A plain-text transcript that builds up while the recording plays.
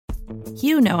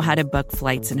You know how to book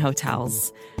flights and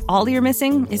hotels. All you're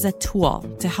missing is a tool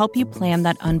to help you plan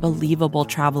that unbelievable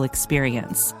travel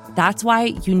experience. That's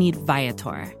why you need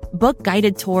Viator. Book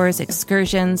guided tours,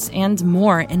 excursions, and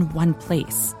more in one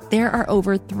place. There are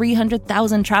over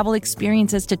 300,000 travel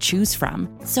experiences to choose from,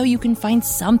 so you can find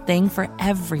something for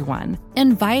everyone.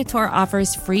 And Viator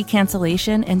offers free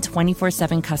cancellation and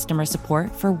 24/7 customer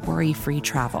support for worry-free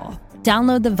travel.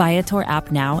 Download the Viator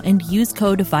app now and use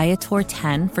code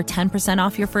Viator10 for 10%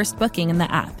 off your first booking in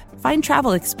the app. Find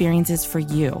travel experiences for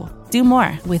you. Do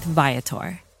more with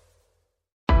Viator.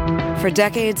 For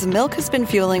decades, Milk has been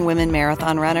fueling women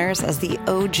marathon runners as the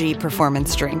OG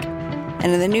performance drink.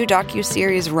 And in the new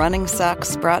docuseries Running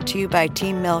Sucks, brought to you by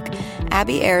Team Milk,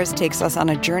 Abby Ayers takes us on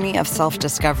a journey of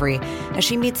self-discovery as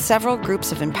she meets several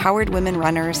groups of empowered women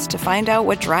runners to find out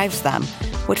what drives them,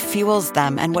 what fuels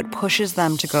them, and what pushes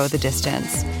them to go the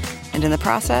distance. And in the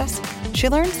process, she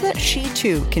learns that she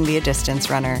too can be a distance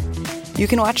runner. You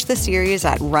can watch the series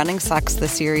at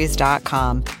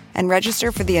runningsuckstheseries.com and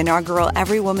register for the inaugural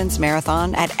Every Woman's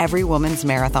Marathon at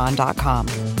everywomansmarathon.com.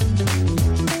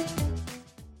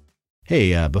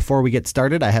 Hey, before we get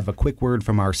started, I have a quick word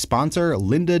from our sponsor,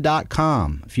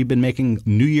 lynda.com. If you've been making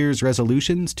New Year's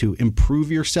resolutions to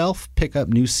improve yourself, pick up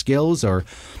new skills, or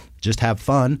just have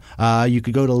fun, you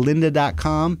could go to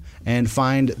lynda.com and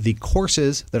find the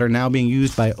courses that are now being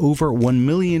used by over 1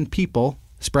 million people,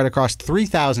 spread across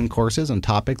 3,000 courses on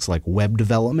topics like web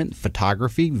development,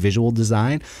 photography, visual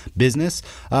design, business,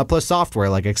 plus software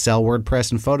like Excel,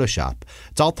 WordPress, and Photoshop.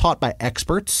 It's all taught by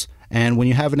experts. And when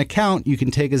you have an account, you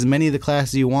can take as many of the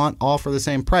classes you want, all for the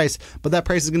same price. But that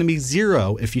price is going to be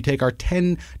zero if you take our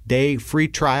 10-day free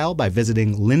trial by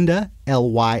visiting Lynda,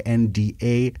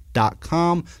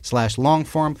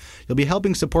 lynda.com/longform. You'll be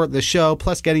helping support the show,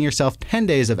 plus getting yourself 10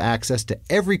 days of access to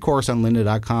every course on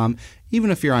lynda.com,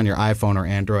 even if you're on your iPhone or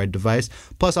Android device,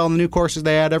 plus all the new courses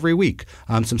they add every week.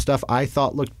 Some stuff I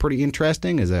thought looked pretty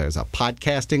interesting is a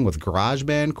podcasting with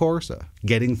GarageBand course, a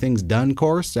getting things done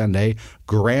course, and a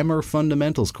grammar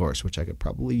fundamentals course, which I could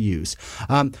probably use.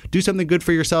 Do something good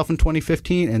for yourself in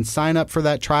 2015 and sign up for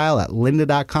that trial at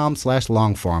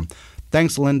lynda.com/longform.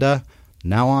 Thanks, Lynda.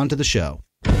 Now on to the show.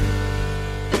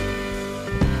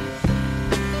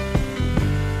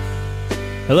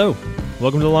 Hello.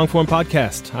 Welcome to the Longform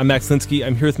Podcast. I'm Max Linsky.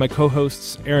 I'm here with my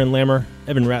co-hosts, Aaron Lammer,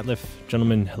 Evan Ratliff.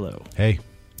 Gentlemen, hello. Hey.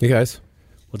 Hey, guys.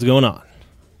 What's going on?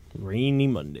 Rainy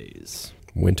Mondays.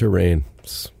 Winter rain.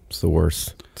 It's the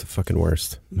worst. It's the fucking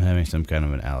worst. I'm having some kind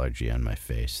of an allergy on my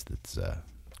face that's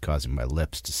causing my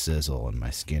lips to sizzle and my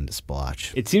skin to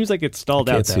splotch. It seems like it's stalled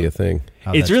I out, can't see a thing.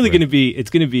 Oh, it's really going to be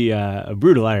a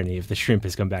brutal irony if the shrimp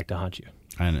has come back to haunt you.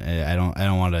 And I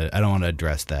don't want to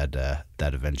address that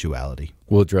eventuality.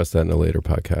 We'll address that in a later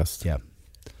podcast. Yeah.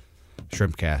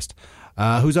 Shrimpcast.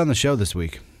 Who's on the show this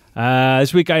week?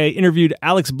 This week I interviewed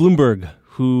Alex Blumberg,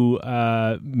 who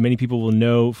many people will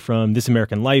know from This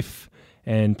American Life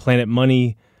and Planet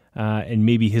Money, and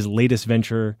maybe his latest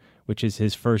venture, which is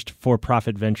his first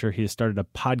for-profit venture. He has started a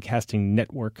podcasting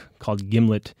network called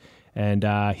Gimlet, and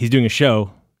he's doing a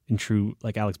show in true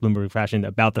like Alex Blumberg fashion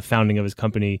about the founding of his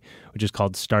company, which is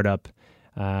called Startup.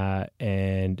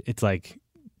 And it's like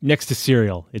next to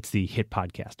Serial, it's the hit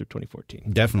podcast of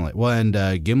 2014. Definitely. Well,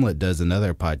 and Gimlet does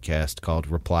another podcast called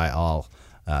Reply All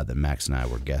that Max and I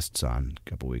were guests on a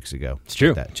couple weeks ago. It's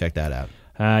true. Check that out.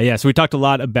 So we talked a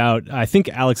lot about, I think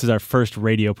Alex is our first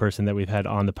radio person that we've had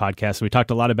on the podcast. So we talked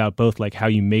a lot about both like how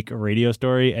you make a radio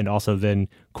story and also then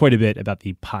quite a bit about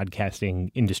the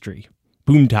podcasting industry.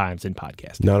 Boom times in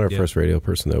podcasting. Not our first radio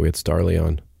person, though. We had Starley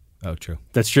on. Oh, true.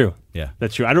 That's true. Yeah.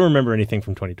 That's true. I don't remember anything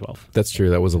from 2012. That's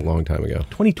true. That was a long time ago.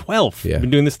 2012? Yeah. I've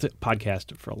been doing this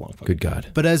podcast for a long time. Good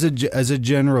God. But as a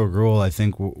general rule, I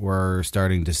think we're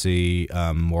starting to see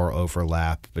more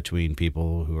overlap between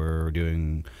people who are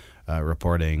doing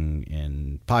reporting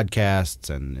in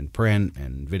podcasts and in print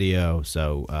and video.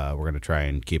 So we're going to try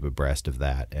and keep abreast of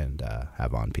that and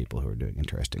have on people who are doing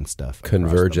interesting stuff.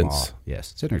 Convergence.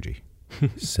 Yes. Synergy.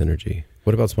 Synergy.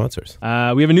 What about sponsors?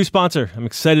 We have a new sponsor. I'm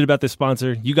excited about this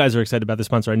sponsor. You guys are excited about this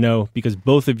sponsor, I know, because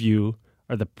both of you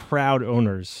are the proud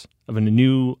owners of a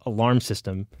new alarm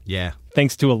system. Yeah.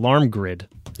 Thanks to Alarm Grid.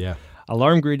 Yeah.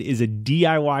 Alarm Grid is a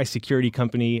DIY security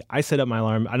company. I set up my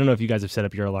alarm. I don't know if you guys have set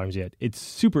up your alarms yet. It's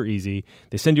super easy.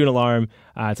 They send you an alarm.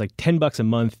 It's like $10 a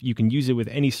month. You can use it with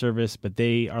any service, but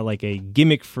they are like a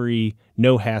gimmick-free,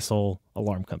 no-hassle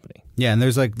alarm company. Yeah, and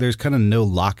there's kind of no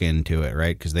lock-in to it,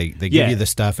 right? Because they give you the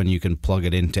stuff and you can plug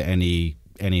it into any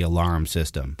alarm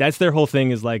system. That's their whole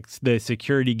thing is like the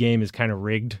security game is kind of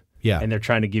rigged. Yeah. And they're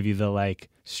trying to give you the like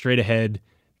straight ahead,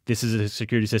 this is a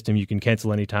security system. You can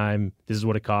cancel anytime. This is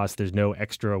what it costs. There's no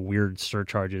extra weird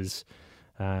surcharges.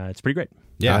 It's pretty great.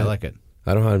 Yeah, I like it.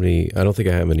 I don't think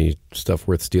I have any stuff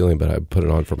worth stealing, but I put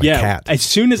it on for my cat. As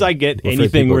soon as I get I'm afraid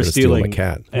anything people are worth gonna steal stealing, my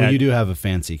cat. Well, you do have a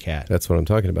fancy cat. That's what I'm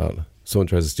talking about. Someone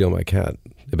tries to steal my cat,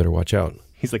 they better watch out.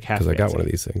 he's like half Because I got fancy. one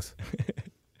of these things.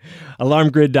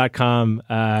 Alarmgrid.com.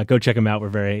 Go check them out. We're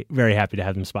very, very happy to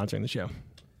have them sponsoring the show.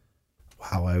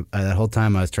 Wow, that whole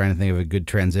time I was trying to think of a good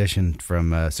transition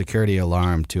from security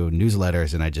alarm to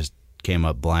newsletters, and I just came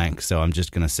up blank. So I'm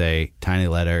just going to say Tiny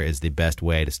Letter is the best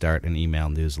way to start an email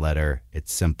newsletter.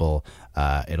 It's simple.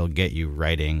 It'll get you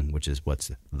writing, which is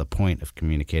what's the point of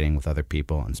communicating with other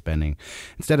people and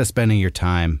instead of spending your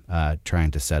time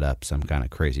trying to set up some kind of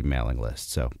crazy mailing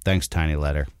list. So thanks, Tiny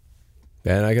Letter.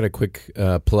 And I got a quick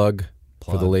plug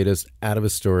for the latest Out of a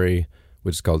Story,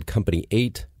 which is called Company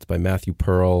 8. It's by Matthew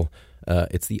Pearl.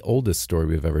 It's the oldest story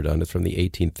we've ever done. It's from the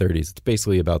 1830s. It's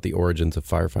basically about the origins of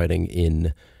firefighting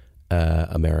in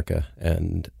America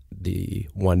and the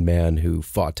one man who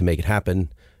fought to make it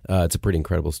happen. It's a pretty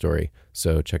incredible story.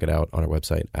 So check it out on our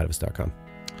website, outofus.com.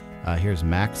 Here's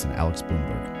Max and Alex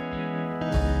Bloomberg.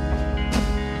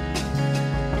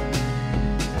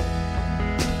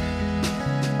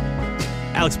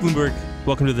 Alex Bloomberg,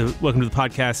 welcome to the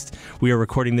podcast. We are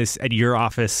recording this at your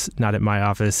office, not at my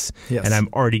office. Yes. And I'm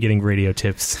already getting radio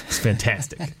tips. It's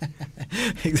fantastic.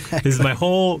 Exactly. This is my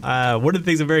whole one of the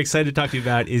things I'm very excited to talk to you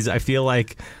about is I feel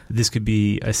like this could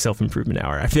be a self-improvement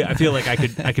hour. I feel like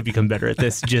I could become better at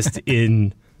this just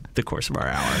in the course of our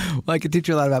hour. Well, I could teach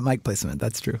you a lot about mic placement.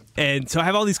 That's true. And so I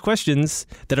have all these questions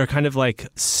that are kind of like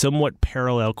somewhat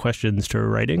parallel questions to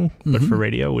writing, but for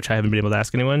radio, which I haven't been able to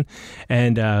ask anyone.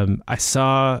 And I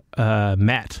saw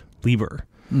Matt Lieber,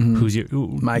 who's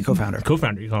My co-founder.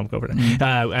 You call him co-founder.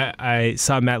 I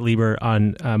saw Matt Lieber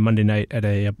on Monday night at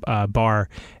a bar,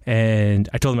 and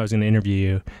I told him I was going to interview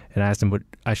you, and I asked him what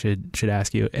I should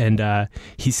ask you. And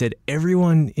he said,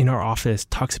 everyone in our office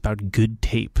talks about good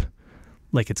tape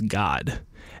like it's God.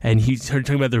 And he started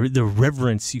talking about the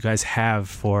reverence you guys have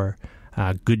for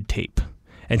good tape.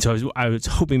 And so I was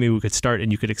hoping maybe we could start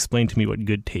and you could explain to me what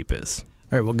good tape is.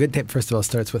 All right. Well, good tape, first of all,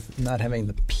 starts with not having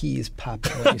the P's pop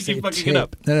out when you say Keep fucking tape. it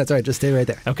up. No, that's all right. Just stay right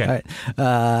there. Okay. All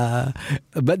right.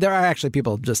 But there are actually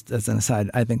people, just as an aside,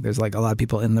 I think there's like a lot of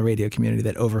people in the radio community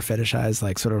that over fetishize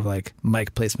like sort of like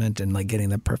mic placement and like getting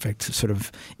the perfect sort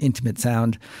of intimate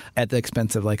sound at the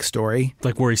expense of like story.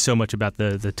 Like worry so much about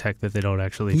the tech that they don't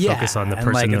actually focus on the and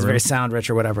person like in the it's room. very sound rich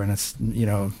or whatever, and it's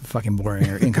fucking boring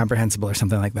or incomprehensible or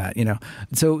something like that.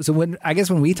 So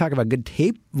when we talk about good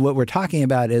tape, what we're talking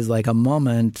about is like a moment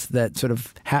that sort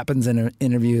of happens in an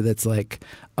interview that's like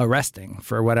arresting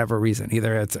for whatever reason.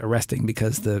 Either it's arresting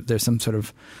because there's some sort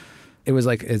of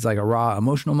it's like a raw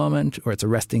emotional moment, or it's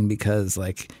arresting because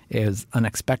like it was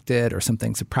unexpected or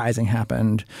something surprising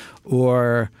happened.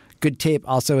 Or good tape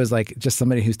also is like just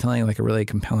somebody who's telling like a really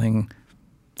compelling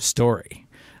story.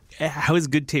 How is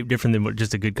good tape different than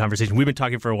just a good conversation? We've been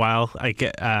talking for a while. Like,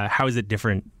 how is it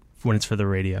different when it's for the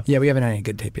radio? Yeah, we haven't had any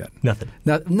good tape yet. Nothing.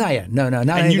 Not yet. No, not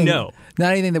and anything.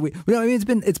 Not anything that we. No, I mean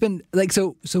it's been like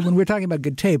so. When we're talking about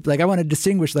good tape, like I want to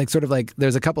distinguish like sort of like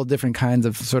there's a couple different kinds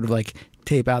of sort of like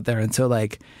tape out there, and so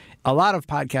like a lot of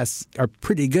podcasts are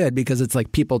pretty good because it's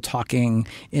like people talking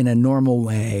in a normal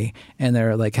way, and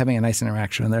they're like having a nice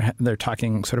interaction, and they're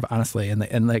talking sort of honestly,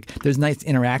 and like there's nice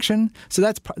interaction. So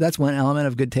that's one element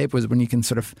of good tape, was when you can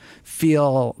sort of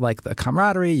feel like the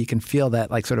camaraderie, you can feel that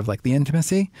like sort of like the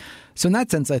intimacy. So in that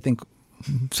sense, I think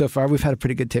so far we've had a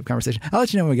pretty good tape conversation. I'll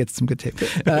let you know when we get to some good tape.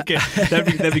 Okay,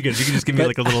 that'd be good. You can just give me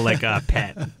like a little like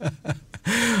pet.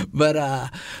 But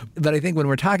I think when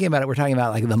we're talking about it, we're talking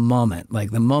about like the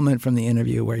moment from the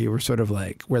interview where you were sort of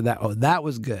like where that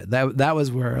was good. That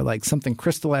was where like something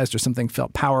crystallized or something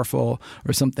felt powerful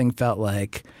or something felt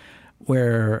like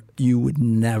where you would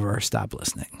never stop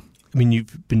listening. I mean,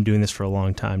 you've been doing this for a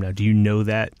long time now. Do you know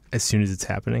that as soon as it's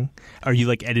happening? Are you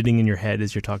like editing in your head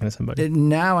as you're talking to somebody?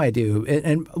 Now I do.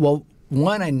 And well,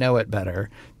 one, I know it better.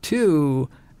 Two,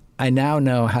 I now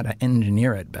know how to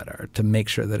engineer it better to make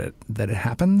sure that it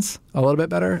happens a little bit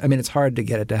better. I mean, it's hard to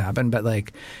get it to happen, but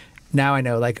like now I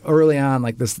know, like early on,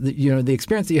 like this, the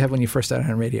experience that you have when you first start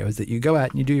on radio is that you go out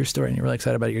and you do your story and you're really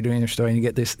excited about it. You're doing your story and you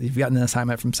get this, you've gotten an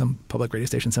assignment from some public radio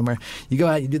station somewhere. You go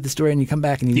out, you do the story and you come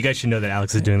back and you guys should know that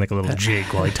Alex is doing like a little jig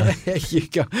while he talks. You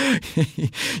go,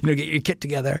 get your kit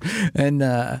together and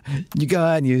you go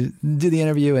out and you do the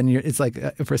interview and it's like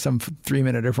for some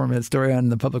 3-minute or 4-minute story on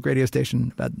the public radio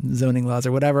station about zoning laws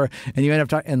or whatever. And you end up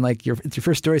talking, and like it's your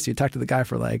first story. So you talk to the guy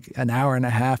for like an hour and a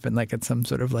half and like it's some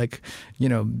sort of like,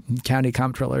 county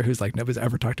comptroller who's like, nobody's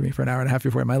ever talked to me for an hour and a half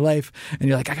before in my life. And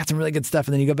you're like, I got some really good stuff.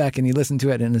 And then you go back and you listen to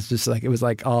it and it's just like, it was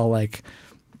like all like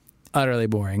utterly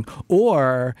boring.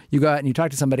 Or you go out and you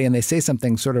talk to somebody and they say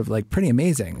something sort of like pretty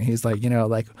amazing. He's like,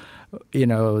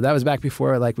 that was back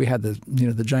before like we had the,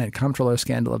 the giant comptroller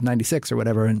scandal of 96 or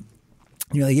whatever. And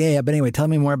you're like, yeah, but anyway, tell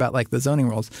me more about like the zoning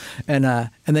rules. And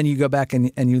then you go back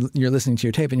and you're listening to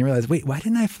your tape and you realize, wait, why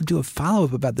didn't I do a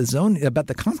follow-up about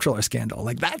the comptroller scandal?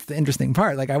 Like, that's the interesting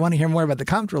part. Like, I want to hear more about the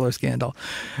comptroller scandal.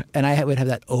 And I would have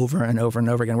that over and over and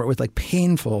over again where it was like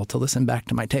painful to listen back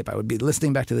to my tape. I would be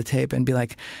listening back to the tape and be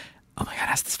like, oh my God,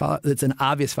 ask this follow-up. It's an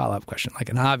obvious follow-up question,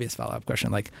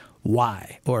 like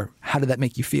why? Or how did that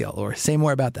make you feel? Or say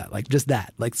more about that, like just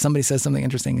that. Like somebody says something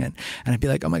interesting and I'd be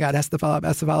like, oh my God, ask the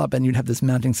follow-up. And you'd have this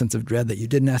mounting sense of dread that you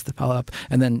didn't ask the follow-up.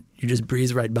 And then you just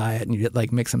breeze right by it and you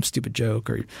like make some stupid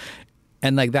joke.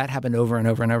 And like that happened over and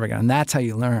over and over again. And that's how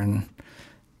you learn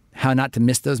how not to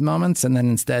miss those moments and then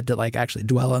instead to like actually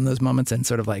dwell on those moments and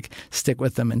sort of like stick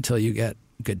with them until you get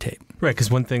good tape. Right, because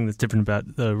one thing that's different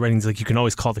about the writing is like you can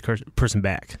always call the person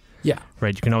back. Yeah.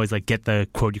 Right, you can always like get the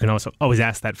quote. You can also always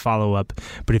ask that follow-up.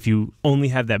 But if you only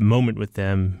have that moment with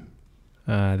them,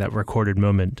 that recorded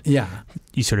moment,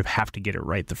 you sort of have to get it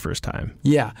right the first time.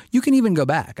 Yeah. You can even go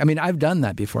back. I mean, I've done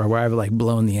that before where I've like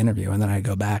blown the interview and then I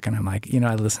go back and I'm like,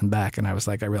 I listened back and I was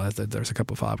like, I realized that there's a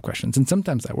couple follow-up questions. And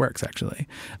sometimes that works, actually.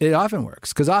 It often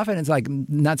works because often it's like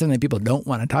not something that people don't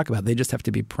want to talk about. They just have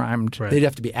to be primed. Right. They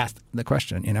have to be asked the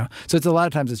question, So it's a lot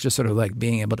of times it's just sort of like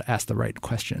being able to ask the right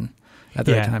question at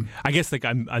the right time. I guess like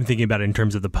I'm thinking about it in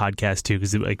terms of the podcast too,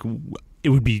 because it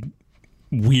would be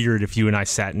weird if you and I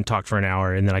sat and talked for an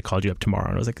hour and then I called you up tomorrow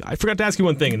and I was like, I forgot to ask you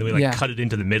one thing, and then we cut it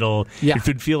into the middle. Yeah. It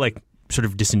would feel like sort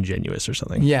of disingenuous or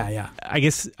something. Yeah. I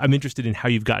guess I'm interested in how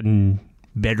you've gotten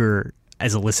better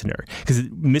as a listener, because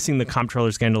missing the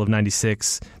comptroller scandal of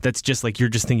 96, that's just like you're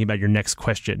just thinking about your next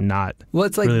question, not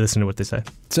it's like, really listening to what they say.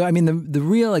 So I mean the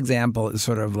real example is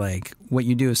sort of like what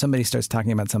you do if somebody starts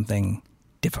talking about something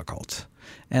difficult.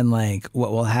 And like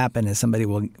what will happen is somebody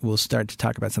will start to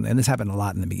talk about something. And this happened a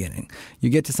lot in the beginning. You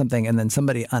get to something and then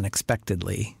somebody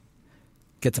unexpectedly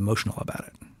gets emotional about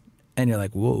it. And you're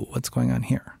like, whoa, what's going on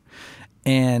here?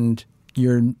 And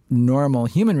your normal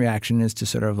human reaction is to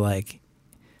sort of like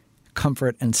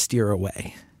comfort and steer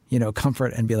away.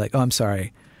 Comfort and be like, oh, I'm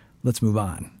sorry, let's move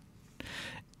on.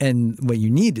 And what you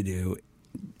need to do,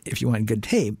 if you want good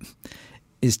tape,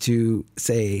 is to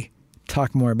say,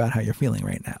 talk more about how you're feeling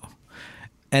right now.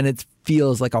 And it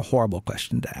feels like a horrible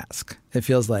question to ask. It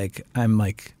feels like I'm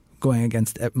like going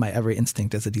against my every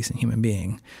instinct as a decent human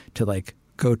being to like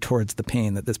go towards the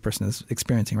pain that this person is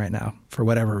experiencing right now for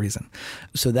whatever reason.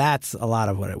 So that's a lot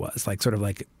of what it was, like sort of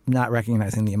like not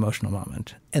recognizing the emotional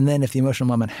moment. And then if the emotional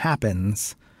moment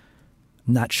happens,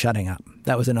 not shutting up.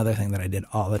 That was another thing that I did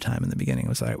all the time in the beginning. It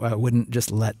was like I would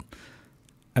just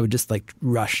like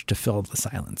rush to fill the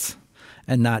silence.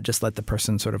 And not just let the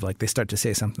person sort of like they start to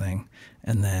say something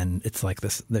and then it's like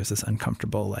there's this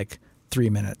uncomfortable like 3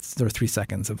 minutes or 3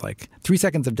 seconds of like 3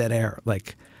 seconds of dead air.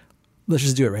 Like, let's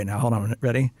just do it right now. Hold on.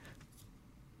 Ready?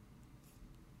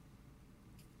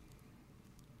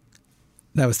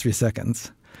 That was 3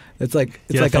 seconds. It's like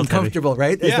uncomfortable, heavy.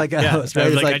 Right? It's like a host,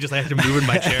 right? I just have to move in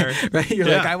my chair. Right? You're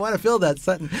like, I want to fill that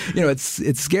sudden.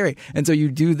 It's scary. And so you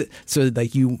do so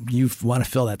like you want to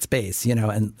fill that space,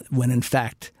 and when in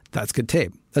fact that's good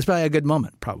tape. That's probably a good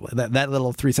moment, probably. That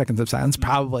little 3 seconds of silence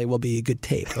probably will be a good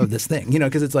tape of this thing,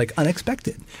 because it's like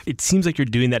unexpected. It seems like you're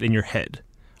doing that in your head.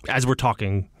 As we're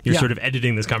talking, you're sort of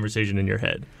editing this conversation in your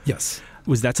head. Yes.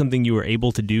 Was that something you were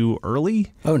able to do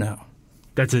early? Oh, no.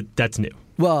 That's new.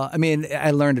 Well, I mean,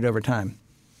 I learned it over time.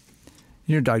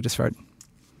 Your dog just farted.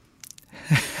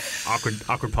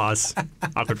 Awkward pause.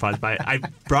 I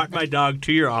brought my dog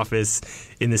to your office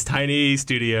in this tiny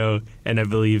studio, and I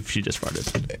believe she just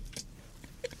farted.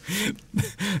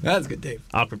 That's good, Dave.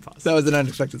 Awkward pause. That was an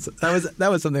unexpected. That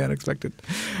was something unexpected.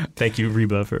 Thank you,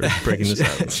 Reba, for breaking this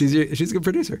out. She's a good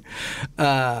producer.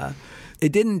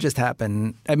 It didn't just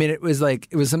happen. I mean, it was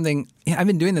something. I've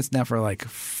been doing this now for like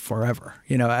forever.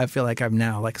 I feel like I'm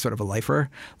now like sort of a lifer.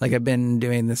 Like I've been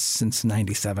doing this since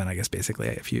 '97, I guess,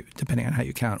 basically, depending on how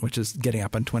you count, which is getting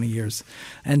up on 20 years.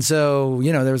 And so,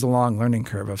 there was a long learning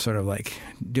curve of sort of like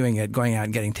doing it, going out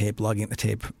and getting tape, logging the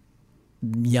tape,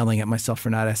 yelling at myself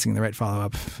for not asking the right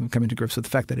follow-up, coming to grips with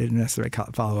the fact that I didn't ask the right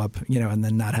follow-up, and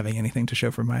then not having anything to show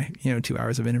for my, 2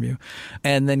 hours of interview.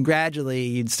 And then gradually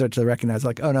you'd start to recognize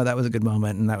like, oh no, that was a good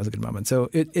moment and that was a good moment. So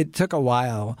it took a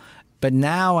while, but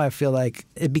now I feel like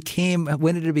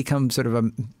when did it become sort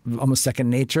of almost second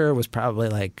nature was probably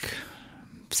like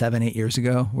 7-8 years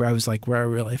ago, where I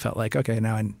really felt like, okay,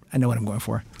 now I know what I'm going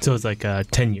for. So it's like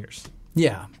 10 years.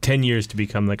 Yeah. 10 years to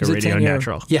become like a Is it radio 10-year?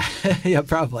 natural. Yeah, yeah,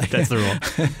 probably. That's the rule.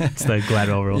 It's the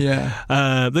Gladwell rule.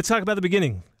 Yeah. Let's talk about the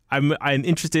beginning. I'm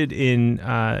interested in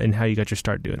how you got your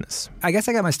start doing this. I guess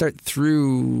I got my start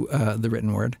through the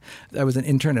written word. I was an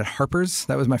intern at Harper's.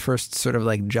 That was my first sort of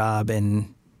like job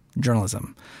in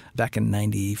journalism back in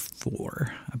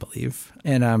 '94, I believe.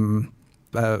 And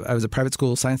I was a private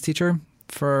school science teacher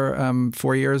for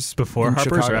 4 years. Before in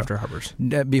Harper's Chicago. or after Harper's?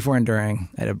 Before and during.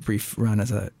 I had a brief run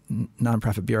as a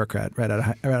nonprofit bureaucrat right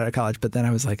out of college. But then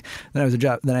I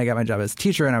got my job as a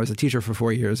teacher, and I was a teacher for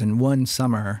 4 years. And one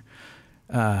summer,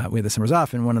 we had the summers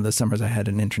off, and one of the summers I had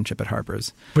an internship at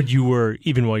Harper's. But you were,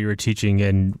 even while you were teaching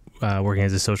and working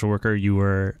as a social worker, you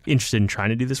were interested in trying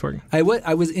to do this work? I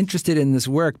was interested in this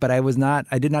work, but I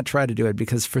did not try to do it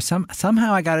because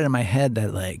somehow I got it in my head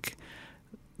that like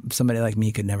somebody like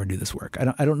me could never do this work.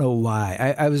 I don't know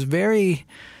why.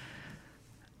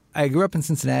 I grew up in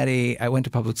Cincinnati. I went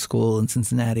to public school in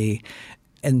Cincinnati.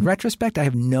 In retrospect, I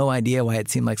have no idea why it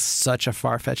seemed like such a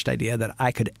far-fetched idea that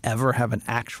I could ever have an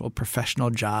actual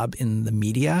professional job in the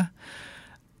media.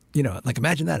 You know, like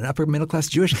imagine that, an upper middle class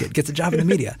Jewish kid gets a job in the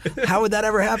media. How would that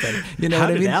ever happen? You know How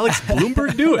what I did mean? Alex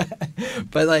Bloomberg do it?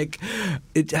 But like,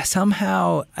 it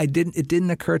somehow it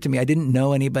didn't occur to me. I didn't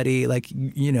know anybody. Like,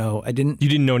 you know, You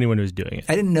didn't know anyone who was doing it.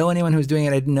 I didn't know anyone who was doing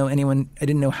it. I didn't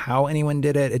know how anyone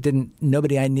did it.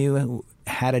 Nobody I knew who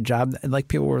had a job. Like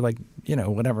people were like, you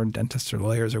know, whatever, dentists or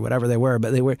lawyers or whatever they were,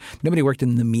 but nobody worked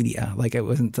in the media. Like it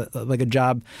wasn't like a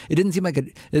job. It didn't seem like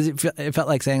it felt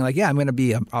like saying like, yeah, I'm going to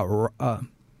be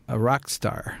a rock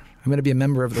star. I'm going to be a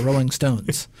member of the Rolling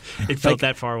Stones. It felt like,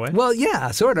 that far away? Well,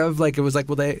 yeah, sort of. Like it was like,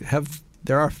 well,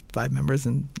 there are 5 members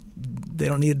and they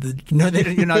don't need you're not,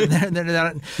 they're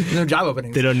not, there's no job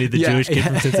openings. They don't need the Jewish kid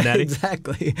from Cincinnati?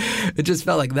 Exactly. It just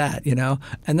felt like that, you know?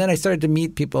 And then I started to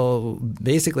meet people.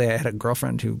 Basically, I had a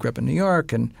girlfriend who grew up in New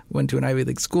York and went to an Ivy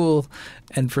League school,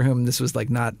 and for whom this was like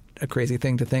not a crazy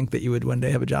thing to think that you would one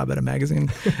day have a job at a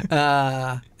magazine.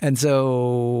 And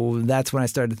so that's when I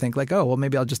started to think like, oh, well,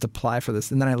 maybe I'll just apply for this.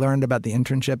 And then I learned about the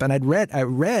internship, and I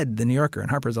read The New Yorker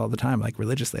and Harper's all the time, like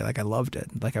religiously. Like I loved it.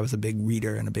 Like I was a big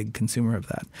reader and a big consumer of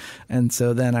that. And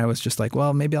so then I was just like,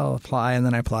 well, maybe I'll apply. And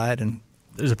then I applied. And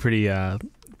there's a pretty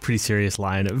serious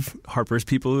line of Harper's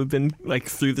people who've been like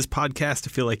through this podcast.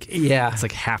 I feel like it's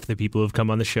like half the people who've come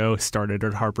on the show started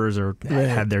at Harper's or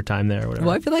had their time there or whatever.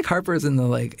 Well, I feel like Harper's in the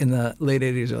late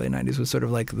 80s, early 90s was sort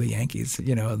of like the Yankees,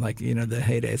 you know, like, you know, the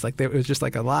heydays. Like there was just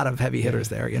like a lot of heavy hitters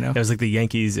there, you know. It was like the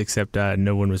Yankees, except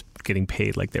no one was getting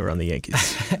paid like they were on the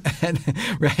Yankees.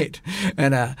 Right.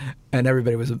 And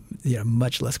everybody was, you know,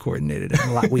 much less coordinated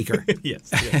and a lot weaker. Yes.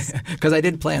 Because I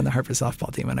did play on the Harper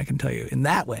softball team, and I can tell you, in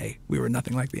that way, we were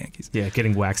nothing like the Yankees. Yeah,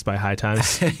 getting waxed by High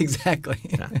Times. Exactly.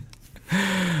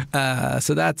 Yeah.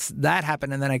 So that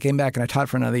happened, and then I came back and I taught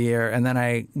for another year, and then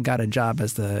I got a job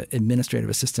as the administrative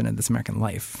assistant at This American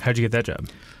Life. How'd you get that job?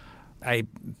 I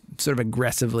sort of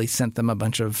aggressively sent them a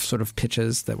bunch of sort of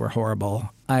pitches that were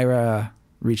horrible. Ira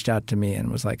reached out to me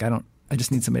and was like, I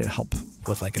just need somebody to help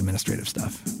with like administrative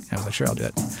stuff. And I was like, sure, I'll do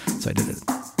it. So I did it.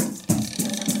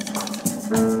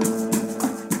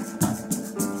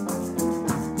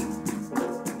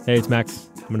 Hey, it's Max.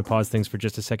 I'm going to pause things for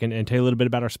just a second and tell you a little bit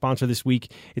about our sponsor this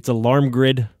week. It's Alarm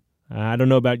Grid. I don't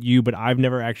know about you, but I've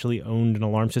never actually owned an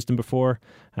alarm system before.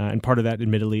 And part of that,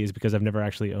 admittedly, is because I've never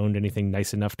actually owned anything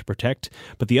nice enough to protect.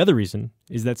 But the other reason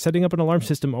is that setting up an alarm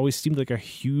system always seemed like a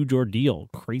huge ordeal,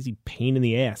 crazy pain in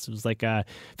the ass. It was like, felt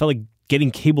like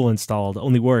getting cable installed,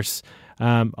 only worse.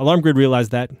 Alarm Grid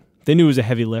realized that. They knew it was a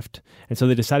heavy lift, and so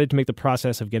they decided to make the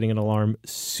process of getting an alarm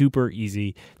super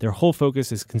easy. Their whole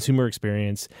focus is consumer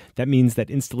experience. That means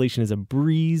that installation is a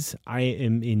breeze. I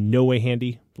am in no way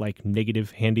handy, like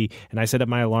negative handy, and I set up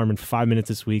my alarm in 5 minutes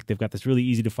this week. They've got this really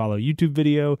easy-to-follow YouTube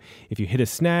video. If you hit a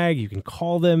snag, you can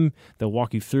call them. They'll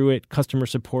walk you through it. Customer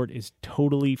support is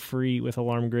totally free with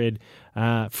Alarm Grid.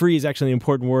 Free is actually an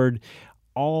important word.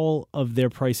 All of their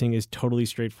pricing is totally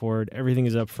straightforward. Everything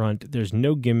is upfront. There's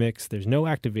no gimmicks. There's no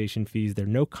activation fees. There are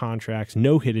no contracts,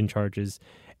 no hidden charges.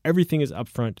 Everything is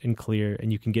upfront and clear,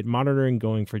 and you can get monitoring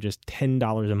going for just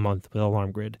 $10 a month with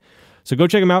Alarm Grid. So go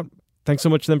check them out. Thanks so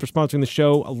much to them for sponsoring the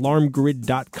show,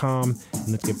 alarmgrid.com. And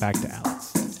let's get back to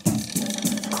Alex.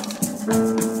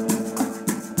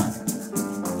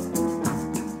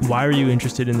 Why are you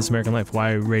interested in This American Life?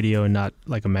 Why radio and not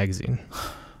like a magazine?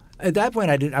 At that point,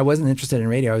 I wasn't interested in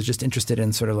radio. I was just interested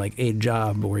in sort of like a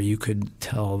job where you could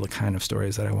tell the kind of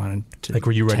stories that I wanted to. Like,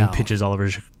 were you writing pitches all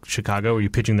over Chicago? Were you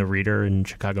pitching the Reader in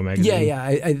Chicago Magazine?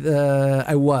 Yeah.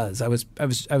 I was. I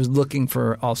was looking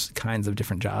for all kinds of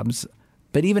different jobs.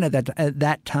 But even at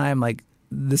that time, like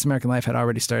This American Life had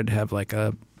already started to have like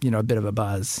a bit of a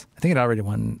buzz. I think it already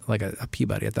won like a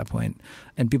Peabody at that point,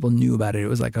 and people knew about it. It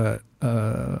was like a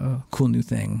cool new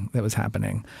thing that was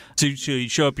happening. So you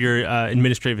show up, you're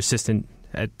administrative assistant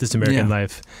at This American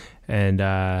Life, and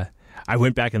I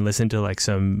went back and listened to like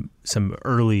some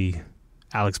early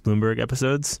Alex Blumberg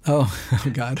episodes. Oh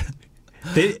God,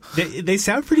 they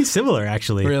sound pretty similar,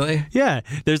 actually. Really? Yeah.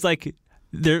 There's like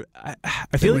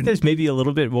I feel like there's maybe a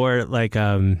little bit more like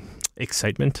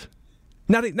excitement.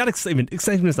 Not excitement.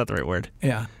 Excitement is not the right word.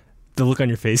 Yeah. The look on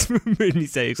your face made me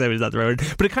say excitement is not the right word,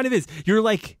 but it kind of is. You were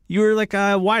like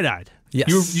wide-eyed. Yes.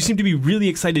 You seem to be really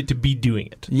excited to be doing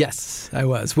it. Yes, I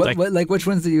was. What which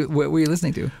ones what were you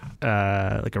listening to?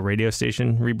 Like a radio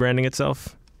station rebranding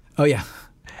itself. Oh yeah.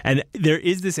 And there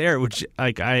is this era which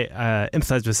like I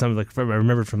emphasized with some I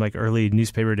remember from like early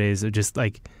newspaper days of just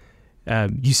like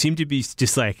you seem to be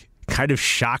just like kind of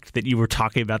shocked that you were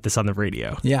talking about this on the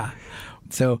radio. Yeah.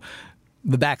 So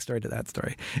the backstory to that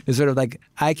story is sort of like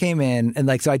I came in and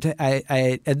like so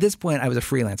I at this point I was a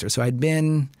freelancer. So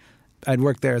I'd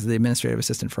worked there as the administrative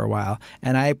assistant for a while,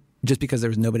 and I just because there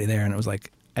was nobody there, and it was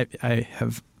like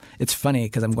it's funny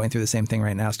because I'm going through the same thing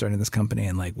right now, starting this company,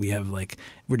 and like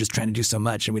we're just trying to do so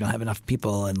much, and we don't have enough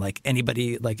people, and like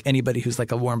anybody who's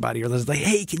like a warm body or is like,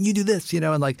 hey, can you do this,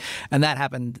 and that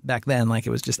happened back then. Like it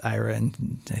was just Ira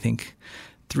and I think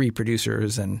 3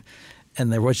 producers and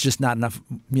there was just not enough,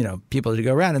 people to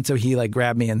go around. And so he like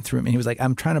grabbed me and threw me. He was like,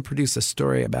 I'm trying to produce a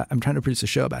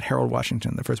show about Harold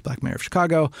Washington, the first black mayor of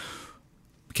Chicago.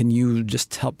 Can you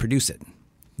just help produce it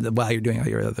while you're doing all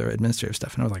your other administrative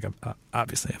stuff? And I was like,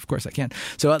 obviously, of course I can.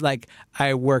 So like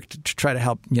I worked to try to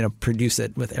help, produce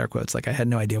it with air quotes. Like I had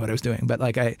no idea what I was doing, but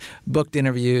like I booked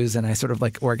interviews and I sort of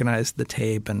like organized the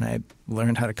tape and I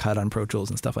learned how to cut on Pro Tools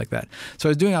and stuff like that. So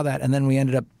I was doing all that. And then we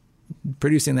ended up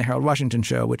producing the Harold Washington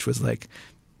show, which was like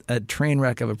a train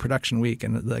wreck of a production week,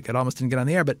 and like it almost didn't get on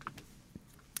the air, but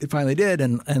it finally did,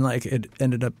 and like it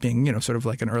ended up being sort of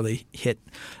like an early hit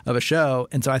of a show.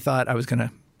 And so I thought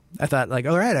like,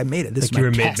 all right, I made it. This is my you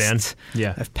were test. Made man.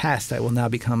 Yeah, I've passed. I will now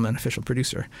become an official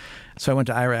producer. So I went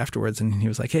to Ira afterwards, and he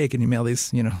was like, hey, can you mail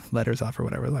these letters off or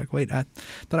whatever? Like, wait, I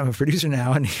thought I'm a producer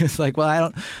now, and he was like,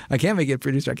 well, I can't make you a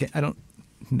producer. I don't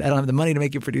have the money to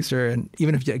make you a producer, and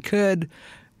even if I could,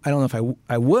 I don't know if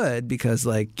I would, because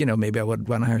like, maybe I would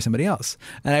want to hire somebody else.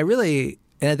 And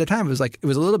at the time it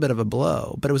was a little bit of a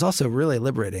blow, but it was also really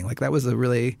liberating. Like that was a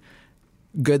really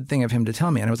good thing of him to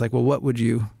tell me. And I was like, well, why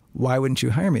wouldn't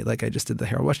you hire me? Like I just did the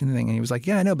Harold Washington thing. And he was like,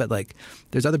 yeah, I know, but like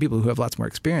there's other people who have lots more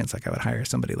experience. Like I would hire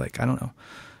somebody like, I don't know,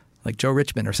 like Joe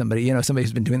Richmond or somebody, somebody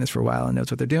who's been doing this for a while and knows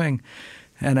what they're doing.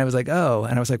 And I was like, oh,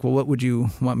 and I was like, well, what would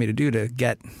you want me to do to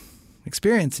get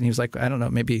experience? And he was like, I don't know,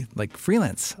 maybe like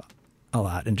freelance a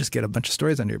lot and just get a bunch of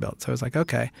stories under your belt. So I was like,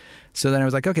 okay. So then I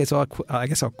was like, okay, so I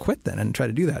guess I'll quit then and try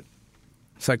to do that.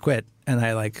 So I quit and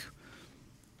I like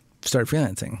started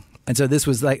freelancing. And so this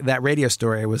was like that radio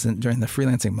story was during the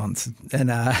freelancing months.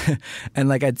 And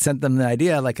like I'd sent them the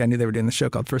idea, like I knew they were doing the show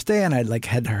called First Day, and I'd like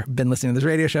had been listening to this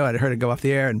radio show. I'd heard it go off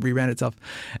the air and rebrand itself.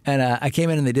 And I came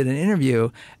in and they did an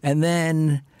interview, and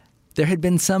then there had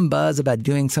been some buzz about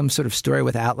doing some sort of story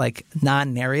without like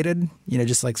non-narrated,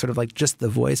 just like sort of like just the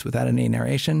voice without any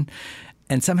narration.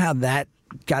 And somehow that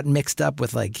got mixed up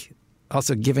with like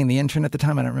also giving the intern at the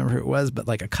time, I don't remember who it was, but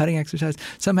like a cutting exercise.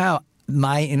 Somehow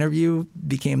my interview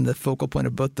became the focal point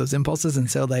of both those impulses. And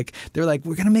so like they were like,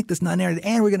 we're going to make this non-narrated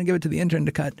and we're going to give it to the intern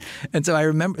to cut. And so I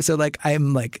remember, so like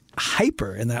I'm like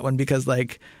hyper in that one because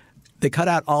like they cut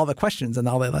out all the questions and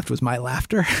all they left was my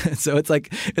laughter. So it's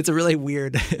like, it's a really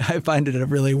weird, I find it a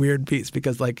really weird piece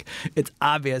because like it's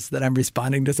obvious that I'm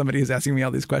responding to somebody who's asking me all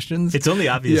these questions. It's only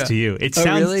obvious to you. It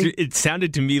really? It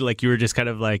sounded to me like you were just kind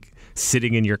of like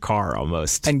sitting in your car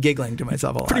almost. And giggling to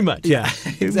myself a lot. Pretty much, yeah.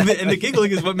 Exactly. And the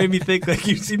giggling is what made me think like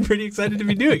you seemed pretty excited to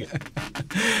be doing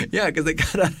it. Yeah, because they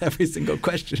cut out every single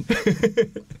question.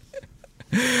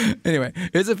 Anyway,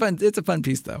 it's a fun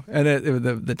piece though, and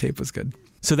the tape was good.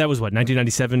 So that was what,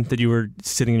 1997 that you were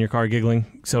sitting in your car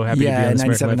giggling, so happy to be on This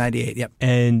American Life? 98, yep.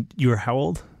 And you were how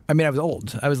old? I mean, I was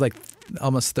old. I was like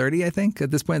almost 30, I think, at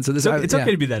this point. So it's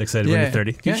okay to be that excited when you're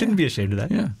 30. You shouldn't be ashamed of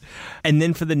that. Yeah. And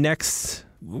then for the next,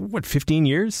 15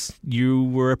 years, you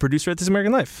were a producer at This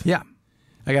American Life. Yeah.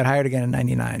 I got hired again in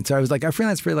 99. So I was like, I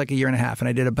freelanced for like a year and a half, and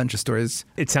I did a bunch of stories.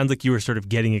 It sounds like you were sort of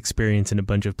getting experience in a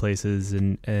bunch of places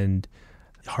and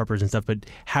Harper's and stuff, but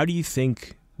how do you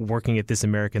think working at This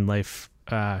American Life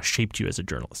shaped you as a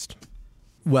journalist?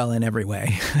 Well, in every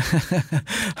way.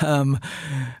 I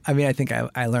mean, I think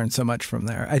I learned so much from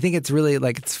there. I think it's really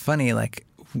like, it's funny, like,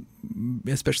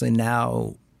 especially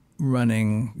now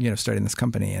running, starting this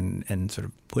company and sort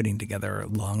of putting together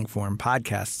long form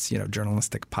podcasts,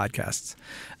 journalistic podcasts,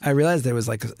 I realized there was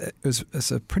it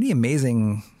was a pretty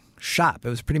amazing shop. It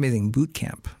was a pretty amazing boot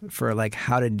camp for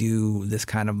how to do this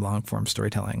kind of long form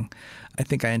storytelling. I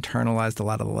think I internalized a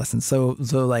lot of the lessons. So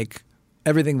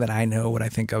everything that I know, what I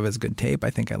think of as good tape, I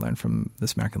think I learned from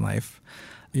This American Life.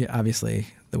 Yeah, obviously,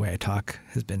 the way I talk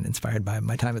has been inspired by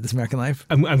my time at This American Life.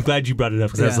 I'm glad you brought it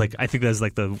up because I think that's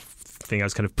the thing I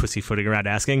was kind of pussyfooting around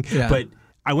asking. Yeah. But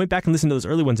I went back and listened to those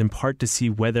early ones in part to see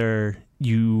whether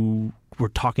you were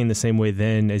talking the same way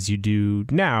then as you do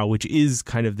now, which is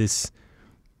kind of this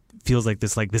feels like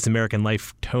This American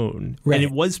Life tone. Right. And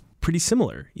it was pretty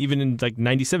similar, even in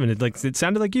 97. It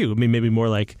sounded like you. I mean, maybe more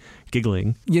like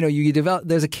giggling. You develop.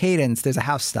 There's a cadence. There's a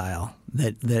house style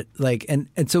that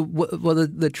and so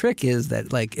the trick is that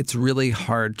it's really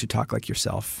hard to talk like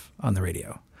yourself on the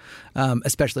radio,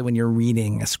 especially when you're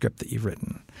reading a script that you've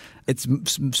written. It's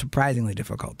surprisingly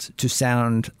difficult to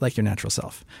sound like your natural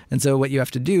self. And so what you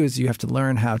have to do is you have to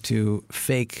learn how to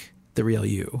fake the real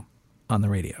you on the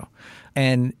radio.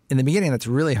 And in the beginning, that's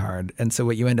really hard. And so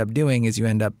what you end up doing is you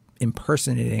end up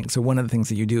impersonating. So one of the things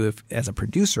that you do as a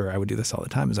producer, I would do this all the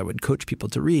time, is I would coach people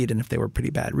to read. And if they were pretty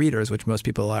bad readers, which most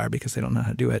people are because they don't know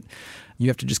how to do it, you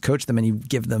have to just coach them and you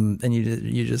give them, and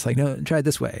you just no, try it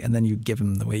this way. And then you give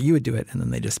them the way you would do it. And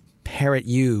then they just parrot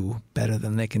you better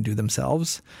than they can do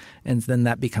themselves. And then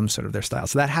that becomes sort of their style.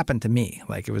 So that happened to me.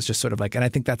 It was just sort of and I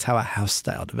think that's how a house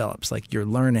style develops. You're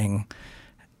learning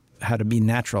how to be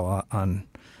natural on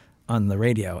the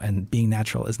radio, and being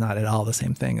natural is not at all the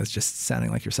same thing as just sounding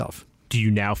like yourself. Do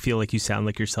you now feel like you sound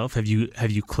like yourself? Have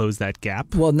you closed that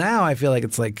gap? Well, now I feel like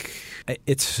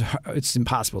it's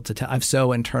impossible to tell. I've so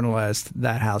internalized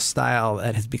that house style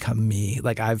that has become me.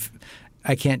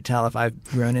 I can't tell if I've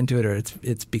grown into it or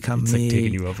it's become me. It's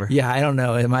taking you over. Yeah, I don't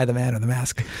know. Am I the man or the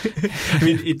mask? I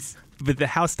mean, but the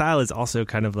house style is also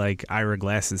kind of like Ira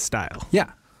Glass's style.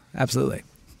 Yeah, absolutely.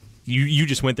 You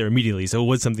just went there immediately, so it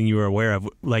was something you were aware of.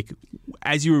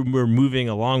 As you were moving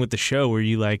along with the show, were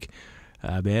you man,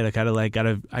 I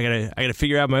gotta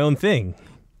figure out my own thing?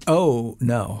 Oh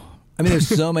no! I mean, there's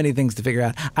so many things to figure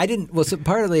out. I didn't. Well, so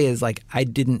partly is I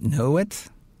didn't know it,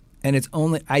 and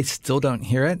I still don't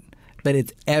hear it, but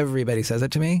everybody says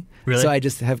it to me. Really? So I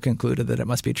just have concluded that it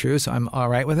must be true, so I'm all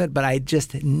right with it. But I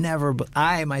just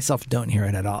I myself don't hear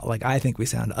it at all. I think we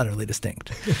sound utterly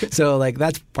distinct. So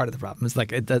that's part of the problem. It's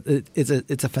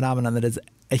it's a phenomenon that is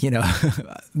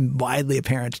widely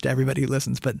apparent to everybody who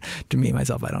listens, but to me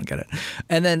myself, I don't get it.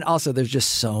 And then also, there's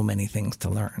just so many things to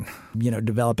learn.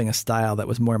 Developing a style that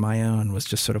was more my own was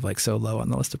just sort of so low on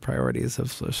the list of priorities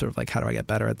of sort of how do I get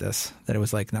better at this, that it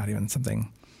was not even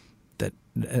something that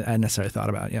I necessarily thought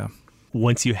about. Yeah.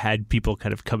 Once you had people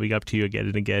kind of coming up to you again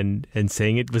and again and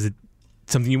saying it, was it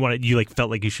something you felt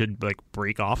like you should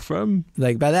break off from?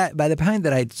 By the point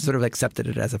that I sort of accepted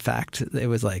it as a fact, it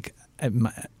was I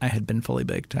had been fully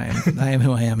baked. I am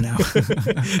who I am now.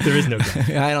 There is no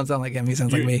guy. I don't sound like him. He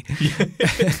sounds like me.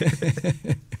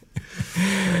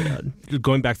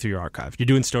 Going back through your archive, you're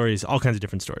doing stories, all kinds of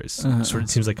different stories. Sort of, it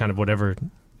seems like kind of whatever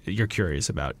you're curious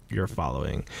about, you're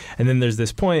following. And then there's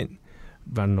this point,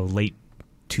 I don't know, late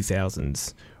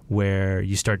 2000s, where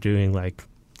you start doing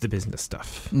the business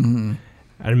stuff. Mm-hmm.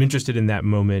 And I'm interested in that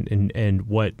moment and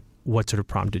what sort of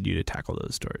prompted you to tackle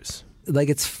those stories.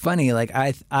 It's funny.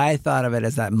 I thought of it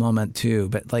as that moment too,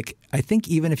 but I think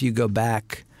even if you go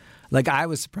back, I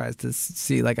was surprised to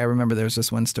see. I remember there was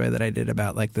this one story that I did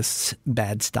about this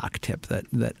bad stock tip that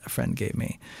a friend gave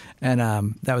me, and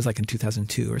that was in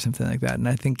 2002 or something like that. And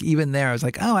I think even there, I was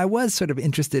I was sort of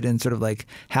interested in sort of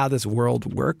how this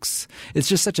world works. It's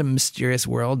just such a mysterious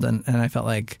world, and I felt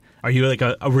like. Were you a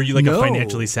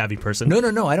financially savvy person?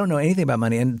 No. I don't know anything about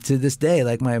money. And to this day,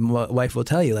 my wife will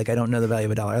tell you, I don't know the value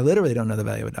of a dollar. I literally don't know the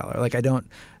value of a dollar. I could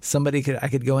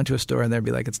go into a store and there'd be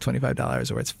it's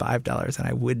 $25 or it's $5 and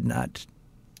I would not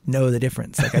know the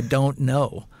difference. I don't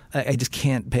know. I just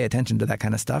can't pay attention to that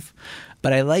kind of stuff.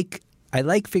 But I like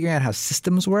figuring out how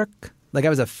systems work. I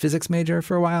was a physics major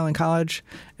for a while in college,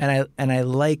 and I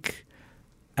like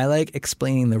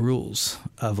explaining the rules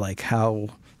of how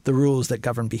the rules that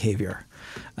govern behavior.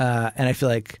 And I feel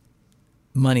like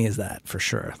money is that for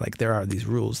sure. There are these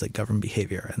rules that govern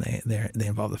behavior, and they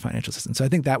involve the financial system. So I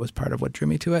think that was part of what drew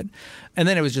me to it. And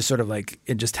then it was just sort of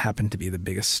it just happened to be the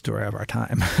biggest story of our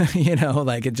time. I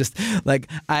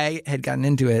had gotten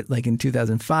into it in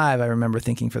 2005. I remember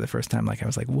thinking for the first time, I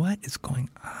was what is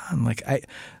going on? The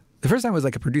first time I was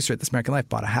a producer at This American Life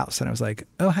bought a house, and I was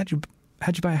oh, how'd you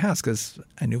buy a house? Because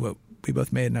I knew what we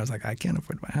both made, and I was I can't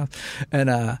afford to buy a house.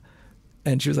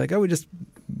 And she was oh, we just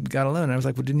got a loan. And I was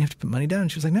like, well, didn't you have to put money down?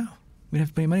 And she was like, no, we didn't have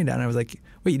to put any money down. And I was like,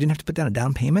 wait, you didn't have to put down a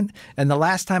down payment? And the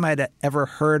last time I'd ever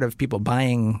heard of people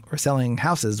buying or selling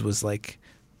houses was like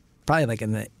probably like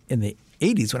in the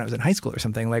 80s when I was in high school or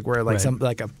something, like where like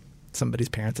somebody's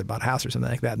parents had bought a house or something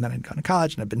like that. And then I'd gone to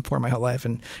college and I'd been poor my whole life,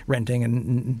 and renting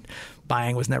and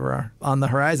buying was never on the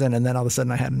horizon. And then all of a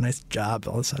sudden I had a nice job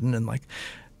all of a sudden,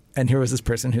 and here was this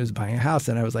person who was buying a house,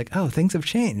 and I was like, oh, things have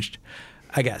changed.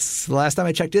 I guess the last time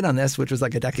I checked in on this, which was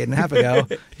like a decade and a half ago,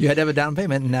 you had to have a down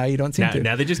payment, and now you don't seem to.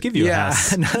 Now they just give you a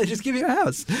house. Now they just give you a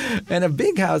house, and a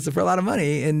big house for a lot of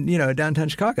money in downtown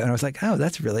Chicago. And I was like, oh,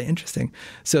 that's really interesting.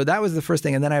 So that was the first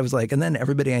thing, and then I was like, and then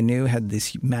everybody I knew had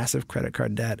this massive credit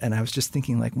card debt, and I was just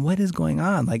thinking like, what is going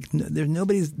on? Like, there's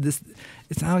nobody's this.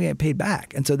 It's not going to get paid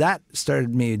back, and so that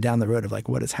started me down the road of like,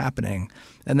 what is happening?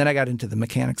 And then I got into the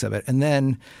mechanics of it, and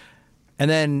then.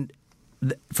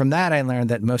 From that, I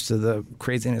learned that most of the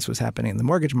craziness was happening in the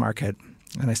mortgage market,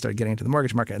 and I started getting into the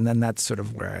mortgage market, and then that's sort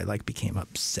of where I like became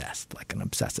obsessed, like an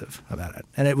obsessive about it.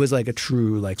 And it was like a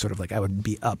true like sort of like I would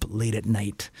be up late at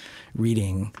night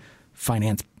reading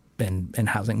finance and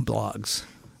housing blogs,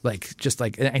 like just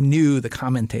like I knew the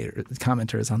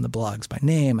commenters on the blogs by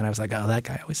name, and I was like, oh, that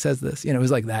guy always says this, it was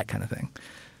like that kind of thing.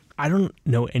 I don't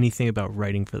know anything about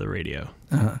writing for the radio.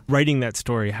 Writing that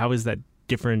story, how is that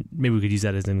different? Maybe we could use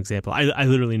that as an example. I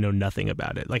literally know nothing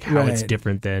about it, like how it's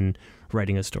different than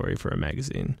writing a story for a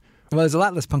magazine. Well, there's a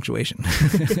lot less punctuation.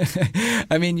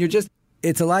 I mean,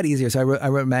 it's a lot easier. So I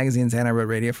wrote magazines and I wrote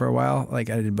radio for a while. Like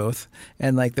I did both.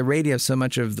 And like the radio, so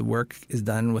much of the work is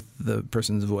done with the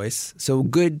person's voice. So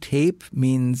good tape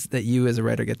means that you as a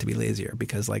writer get to be lazier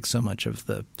because like so much of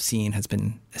the scene has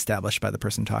been established by the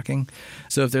person talking.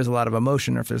 So if there's a lot of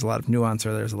emotion or if there's a lot of nuance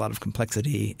or there's a lot of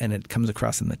complexity and it comes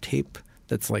across in the tape,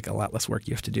 that's like a lot less work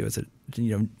you have to do as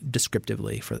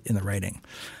descriptively in the writing.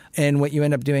 And what you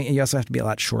end up doing, you also have to be a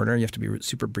lot shorter. You have to be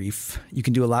super brief. You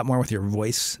can do a lot more with your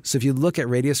voice. So if you look at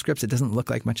radio scripts, it doesn't look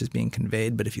like much is being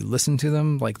conveyed. But if you listen to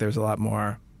them, like there's a lot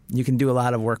more. You can do a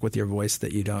lot of work with your voice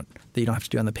that you don't have to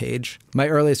do on the page. My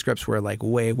early scripts were like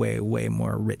way, way, way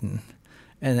more written.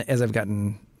 And as I've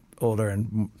gotten older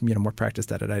and more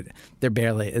practiced at it,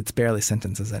 it's barely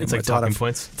sentences anymore. It's like talking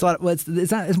points. It's a lot. Well,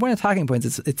 it's more than talking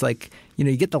points. It's like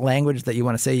you get the language that you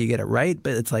want to say, you get it right,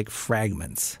 but it's like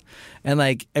fragments. And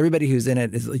like everybody who's in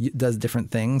it does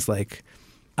different things. Like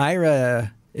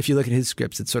Ira, if you look at his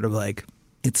scripts, it's sort of like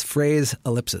it's phrase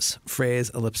ellipsis,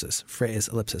 phrase ellipsis, phrase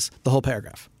ellipsis, the whole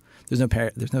paragraph. There's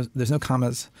no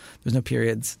commas, there's no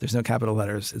periods, there's no capital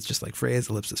letters. It's just like phrase,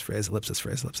 ellipsis, phrase, ellipsis,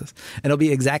 phrase, ellipsis. And it'll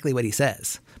be exactly what he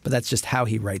says, but that's just how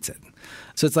he writes it.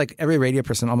 So it's like every radio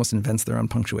person almost invents their own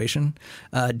punctuation.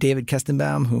 David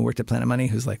Kestenbaum, who worked at Planet Money,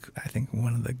 who's like, I think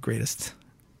one of the greatest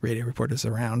radio reporters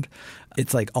around,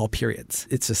 it's like all periods.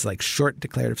 It's just like short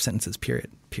declarative sentences, period,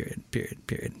 period, period,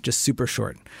 period, just super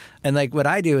short. And like what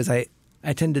I do is I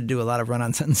tend to do a lot of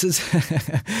run-on sentences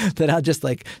that I'll just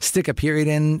like stick a period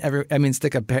in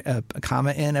stick a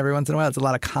comma in every once in a while. It's a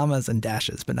lot of commas and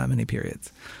dashes, but not many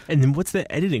periods. And then what's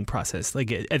the editing process?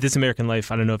 Like at This American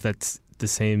Life, I don't know if that's the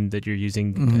same that you're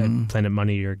using at Planet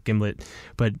Money or Gimlet,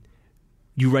 but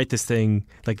you write this thing,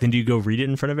 like then do you go read it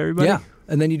in front of everybody? Yeah.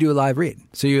 And then you do a live read.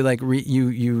 So you like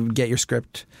you get your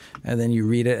script and then you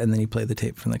read it and then you play the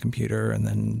tape from the computer and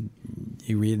then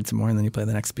you read it some more and then you play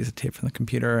the next piece of tape from the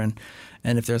computer and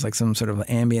if there's like some sort of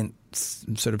ambient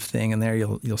sort of thing in there,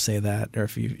 you'll say that. Or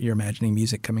if you're imagining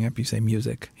music coming up, you say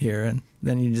music here and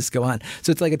then you just go on.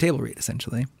 So it's like a table read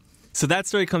essentially. So that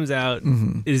story comes out,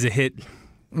 it is a hit,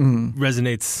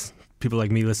 resonates. People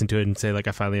like me listen to it and say like,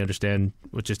 I finally understand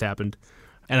what just happened.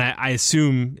 And I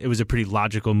assume it was a pretty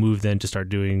logical move then to start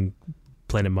doing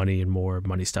Planet Money and more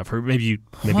money stuff. Or maybe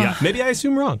I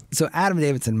assume wrong. So Adam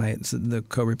Davidson, the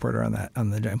co-reporter on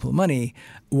the Giant Pool of Money,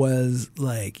 was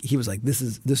like, this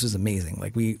is amazing.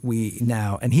 Like we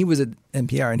now, and he was at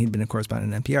NPR and he'd been a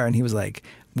correspondent at NPR, and he was like,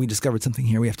 we discovered something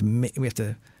here. We have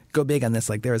to go big on this.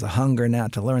 Like there is a hunger now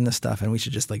to learn this stuff, and we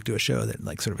should just like do a show that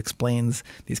like sort of explains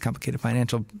these complicated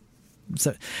financial.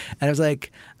 So, and I was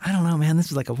like, I don't know, man. This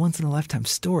was like a once in a lifetime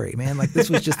story, man. Like this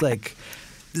was just like,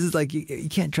 this is like you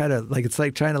can't try to like it's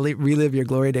like trying to relive your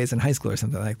glory days in high school or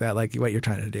something like that. Like what you're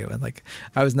trying to do, and like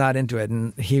I was not into it,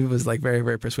 and he was like very,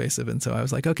 very persuasive, and so I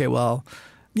was like, okay, well,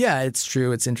 yeah, it's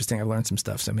true, it's interesting. I've learned some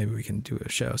stuff, so maybe we can do a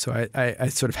show. So I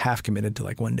sort of half committed to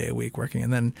like one day a week working,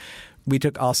 and then we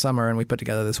took all summer and we put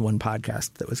together this one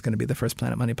podcast that was going to be the first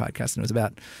Planet Money podcast, and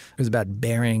it was about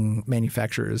bearing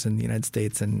manufacturers in the United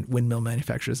States and windmill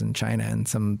manufacturers in China, and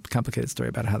some complicated story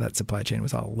about how that supply chain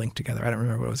was all linked together. I don't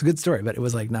remember what it was. A good story, but it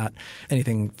was like not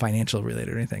anything financial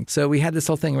related or anything. So we had this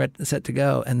whole thing set to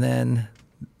go, and then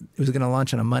it was going to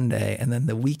launch on a Monday, and then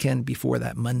the weekend before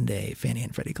that Monday, Fannie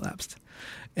and Freddie collapsed,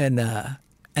 and I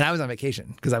was on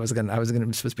vacation because I was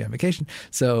supposed to be on vacation.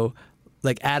 So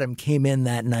like Adam came in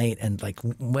that night and like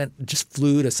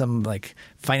flew to some like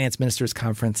finance minister's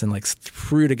conference and like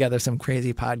threw together some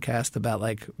crazy podcast about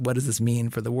like what does this mean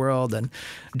for the world, and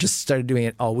just started doing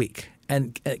it all week.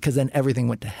 And because then everything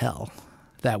went to hell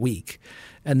that week.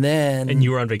 And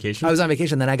you were on vacation? I was on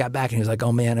vacation. Then I got back and he was like,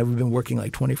 oh man, I've been working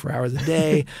like 24 hours a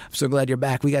day. I'm so glad you're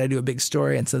back. We got to do a big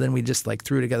story. And so then we just like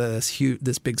threw together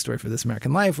this big story for This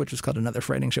American Life, which was called Another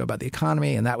Frightening Show About the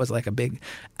Economy. And that was like a big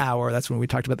hour. That's when we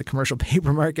talked about the commercial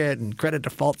paper market and credit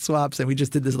default swaps. And we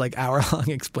just did this like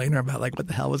hour-long explainer about like what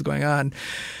the hell was going on.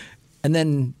 And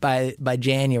then by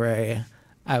January,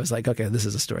 I was like, okay, this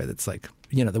is a story that's like,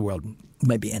 the world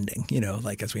might be ending,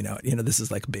 like as we know it. This is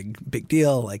like a big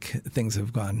deal. Like things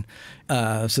have gone.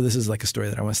 So this is like a story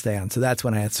that I want to stay on. So that's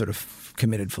when I had sort of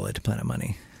committed fully to Planet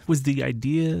Money. Was the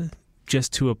idea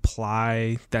just to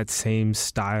apply that same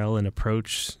style and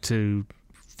approach to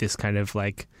this kind of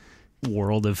like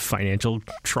world of financial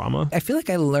trauma? I feel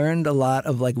like I learned a lot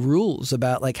of like rules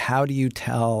about like how do you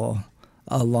tell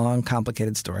a long,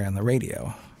 complicated story on the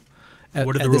radio.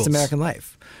 What are the rules? This American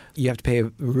Life. You have to pay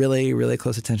really, really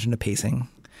close attention to pacing.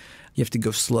 You have to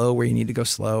go slow where you need to go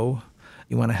slow.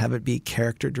 You want to have it be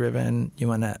character-driven. You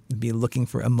want to be looking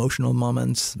for emotional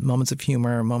moments of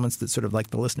humor, moments that sort of like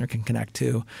the listener can connect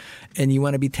to. And you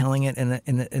want to be telling it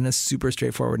in a super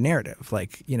straightforward narrative.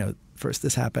 Like, first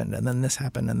this happened, and then this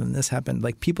happened, and then this happened.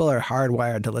 Like, people are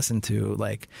hardwired to listen to,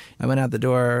 like, I went out the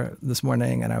door this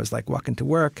morning, and I was, like, walking to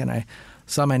work, and I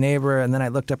saw my neighbor, and then I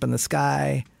looked up in the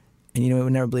sky, and you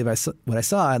would never believe what I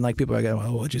saw, and like people are going,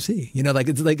 "Well, what'd you see?"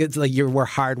 It's like we're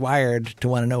hardwired to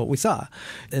want to know what we saw,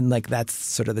 and like that's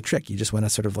sort of the trick. You just want to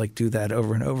sort of like do that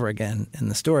over and over again in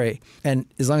the story, and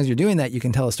as long as you're doing that, you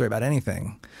can tell a story about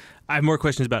anything. I have more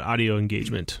questions about audio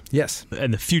engagement. Yes,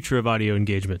 and the future of audio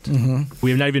engagement. Mm-hmm. We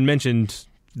have not even mentioned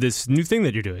this new thing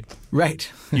that you're doing. Right.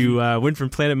 You went from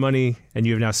Planet Money, and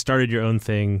you have now started your own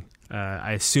thing.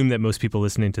 I assume that most people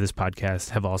listening to this podcast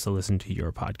have also listened to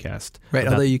your podcast. Right,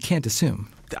 although you can't assume.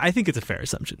 I think it's a fair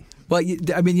assumption. Well,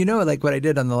 like what I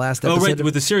did on the last episode. Oh, right,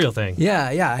 with the cereal thing. Yeah.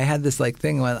 I had this like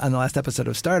thing on the last episode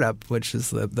of Startup, which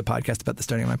is the podcast about the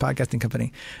starting of my podcasting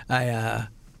company. I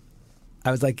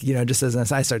was like, just as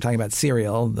I started talking about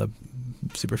Serial, the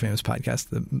super famous podcast,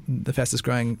 the fastest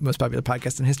growing, most popular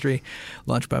podcast in history,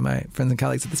 launched by my friends and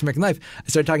colleagues at This American Life. I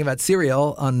started talking about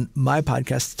Serial on my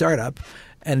podcast, Startup.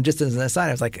 And just as an aside,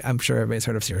 I was like, I'm sure everybody's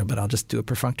heard of Serial, but I'll just do a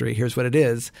perfunctory. Here's what it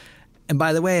is. And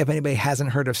by the way, if anybody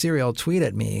hasn't heard of Serial, tweet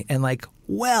at me. And like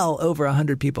well over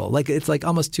 100 people. Like it's like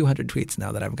almost 200 tweets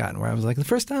now that I've gotten where I was like, the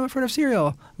first time I've heard of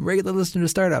Serial, regular listener to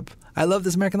Startup. I love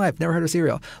This American Life, never heard of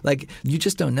Serial. Like you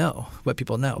just don't know what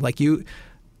people know. Like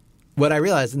what I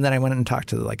realized, and then I went and talked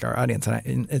to like our audience,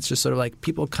 and it's just sort of like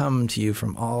people come to you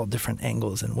from all different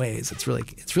angles and ways. It's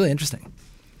really interesting.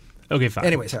 Okay, fine.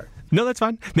 Anyway, sorry. No, that's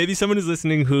fine. Maybe someone is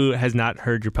listening who has not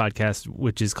heard your podcast,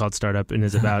 which is called Startup, and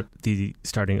is about the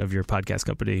starting of your podcast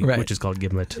company, right, which is called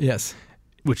Gimlet. Yes.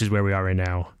 Which is where we are right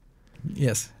now.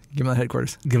 Yes. Gimlet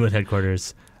headquarters. Gimlet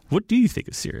headquarters. What do you think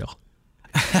of Serial?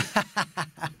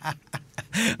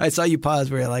 I saw you pause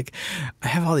where you're like, I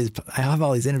have all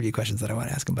these interview questions that I want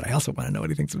to ask him, but I also want to know what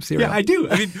he thinks of Serial. Yeah, I do.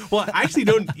 I mean, well, I actually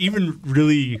don't even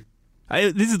really...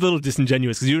 this is a little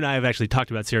disingenuous because you and I have actually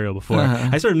talked about Serial before. Uh-huh.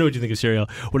 I sort of know what you think of Serial.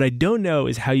 What I don't know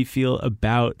is how you feel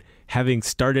about having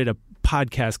started a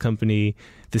podcast company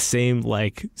the same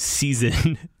like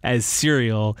season as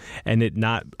Serial and it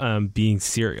not being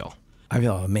Serial. I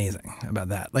feel amazing about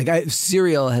that. Like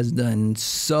Serial has done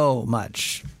so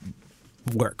much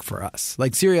work for us.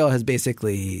 Like Serial has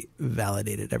basically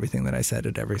validated everything that I said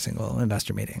at every single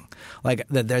investor meeting. Like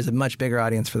that there's a much bigger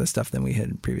audience for this stuff than we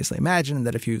had previously imagined,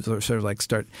 that if you sort of like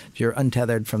if you're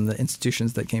untethered from the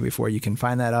institutions that came before, you can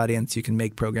find that audience, you can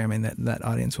make programming that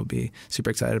audience will be super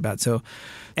excited about. So,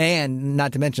 and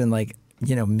not to mention like,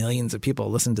 millions of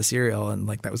people listen to Serial, and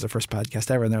like that was their first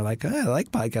podcast ever, and they're like, I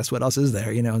like podcasts. What else is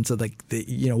there? And so like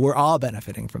we're all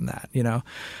benefiting from that.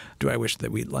 Do I wish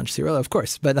that we'd launched Serial? Of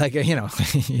course, but like don't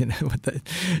want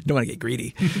to get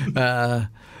greedy. And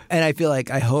I feel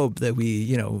like I hope that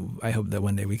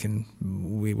one day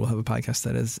we will have a podcast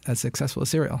that is as successful as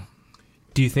Serial.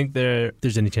 Do you think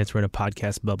there's any chance we're in a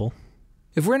podcast bubble?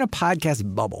 If we're in a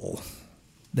podcast bubble,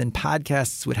 then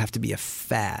podcasts would have to be a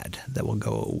fad that will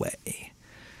go away.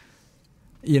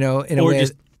 In a way,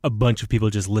 just a bunch of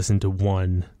people just listen to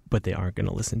one, but they aren't going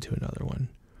to listen to another one,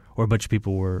 or a bunch of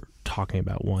people were talking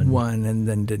about one and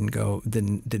then didn't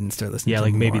start listening. Yeah, to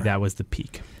like maybe more. that was the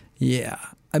peak. Yeah,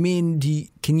 I mean,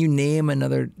 can you name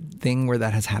another thing where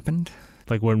that has happened?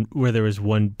 Like where there was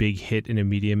one big hit in a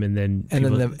medium and then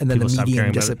the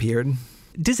medium disappeared.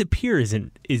 Disappear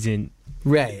isn't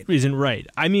right.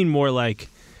 I mean more like,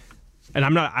 and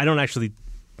I don't actually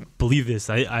believe this.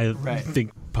 I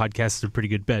think podcasts are a pretty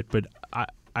good bet, but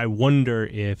I wonder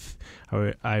if,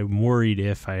 or I'm worried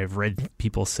if I have read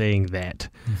people saying that,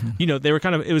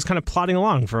 it was kind of plodding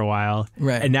along for a while,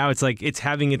 right? And now it's like it's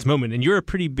having its moment, and you're a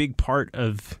pretty big part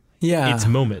of its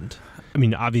moment. I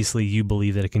mean, obviously, you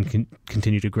believe that it can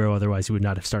continue to grow. Otherwise, you would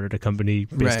not have started a company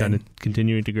based on it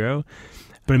continuing to grow.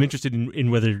 But I'm interested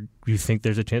in whether you think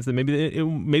there's a chance that maybe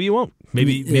it won't.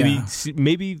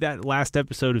 Maybe that last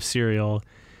episode of Serial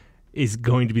is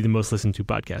going to be the most listened to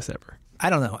podcast ever. I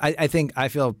don't know. I think I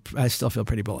still feel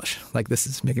pretty bullish. Like this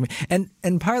is making me,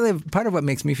 and part of what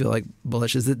makes me feel like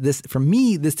bullish is that this, for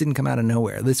me, this didn't come out of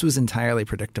nowhere. This was entirely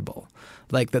predictable,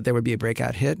 like that there would be a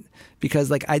breakout hit, because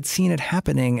like I'd seen it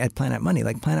happening at Planet Money.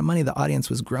 Like Planet Money, the audience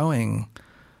was growing,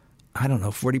 I don't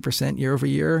know, 40% year over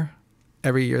year,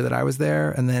 every year that I was there,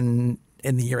 and then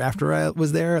in the year after I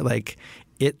was there, like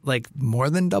it more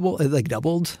than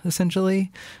doubled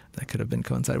essentially. That could have been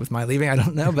coincided with my leaving. I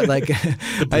don't know, but like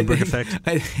the Bloomberg effect.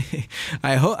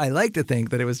 I like to think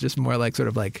that it was just more like sort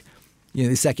of like,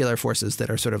 these secular forces that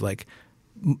are sort of like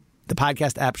the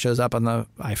podcast app shows up on the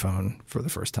iPhone for the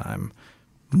first time.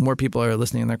 More people are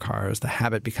listening in their cars. The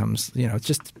habit becomes,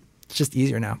 it's just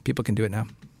easier now. People can do it now.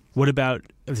 What about,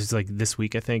 it's like this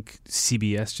week, I think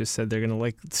CBS just said they're going to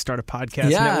like start a podcast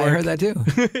network. Yeah, I heard that too.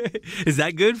 Is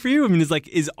that good for you? I mean,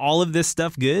 is all of this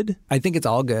stuff good? I think it's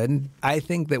all good. I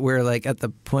think that we're like at the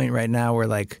point right now where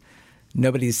like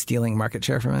nobody's stealing market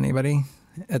share from anybody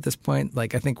at this point.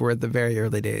 Like I think we're at the very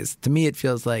early days. To me, it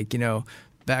feels like,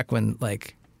 back when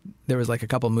like there was like a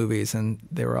couple movies and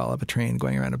they were all up a train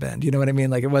going around a bend. You know what I mean?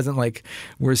 Like it wasn't like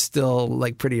we're still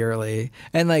like pretty early.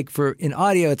 And like in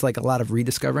audio, it's like a lot of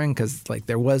rediscovering, because like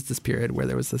there was this period where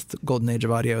there was this golden age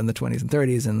of audio in the 20s and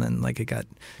 30s, and then like it got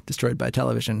destroyed by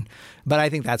television. But I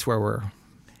think that's where we're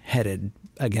headed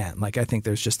again. Like I think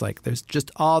there's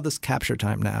just all this capture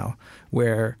time now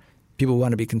where people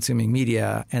want to be consuming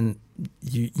media, and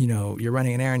you're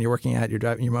running an errand, you're working out,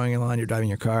 you're mowing a lawn, you're driving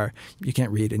your car. You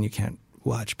can't read and you can't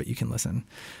watch, but you can listen.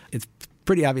 It's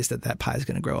pretty obvious that pie is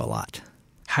going to grow a lot.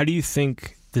 How do you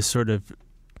think this sort of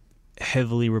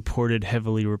heavily reported,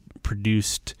 heavily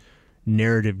produced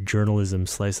narrative journalism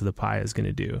slice of the pie is going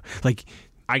to do? Like,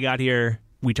 I got here,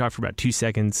 we talked for about 2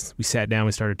 seconds, we sat down,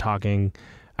 we started talking.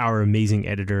 Our amazing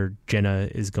editor, Jenna,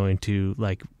 is going to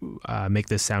make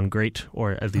this sound great,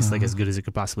 or at least like as good as it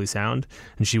could possibly sound.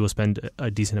 And she will spend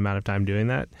a decent amount of time doing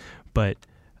that. But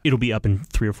it'll be up in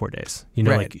 3 or 4 days.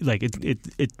 Right.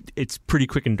 It's pretty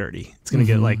quick and dirty. It's going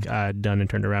to get done and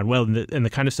turned around well. And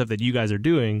the kind of stuff that you guys are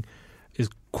doing is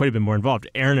quite a bit more involved.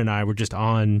 Aaron and I were just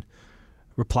on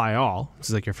Reply All. This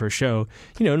is like your first show.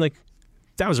 And like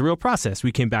that was a real process.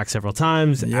 We came back several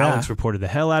times. Yeah. Alex reported the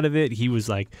hell out of it. He was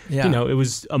like, it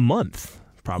was a month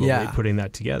probably putting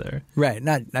that together. Right.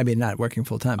 Not working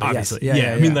full time. But obviously. Yes.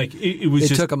 Yeah. I mean, like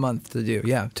it took a month to do.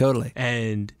 Yeah, totally.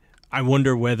 And I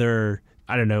wonder whether,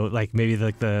 I don't know, like maybe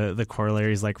like the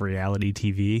corollary is like reality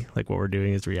TV, like what we're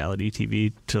doing is reality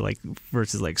TV to like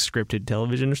versus like scripted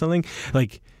television or something.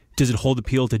 Like, does it hold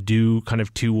appeal to do kind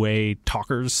of two-way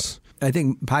talkers? I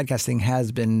think podcasting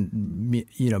has been,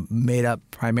 made up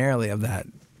primarily of that,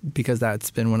 because that's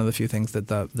been one of the few things that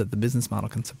the business model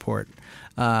can support,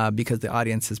 because the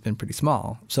audience has been pretty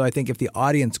small. So I think if the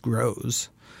audience grows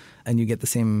and you get the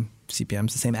same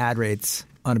CPMs, the same ad rates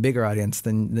on a bigger audience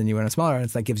than you on a smaller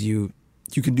audience, that gives you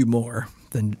can do more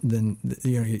than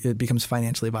it becomes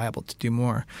financially viable to do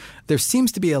more. There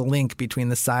seems to be a link between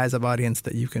the size of audience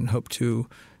that you can hope to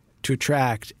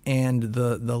attract and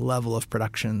the level of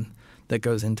production that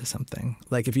goes into something.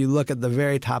 Like if you look at the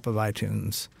very top of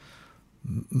iTunes,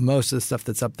 most of the stuff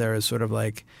that's up there is sort of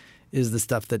like is the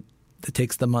stuff that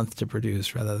takes the month to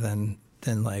produce rather than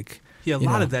like a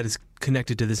lot of that is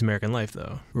connected to This American Life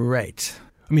though. Right.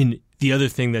 I mean, the other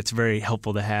thing that's very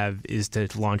helpful to have is to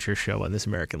launch your show on This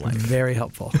American Life. Very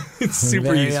helpful. It's super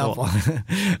very useful. Helpful.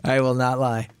 I will not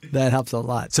lie. That helps a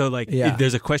lot. So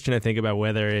there's a question I think about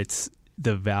whether it's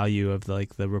the value of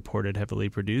like the reported heavily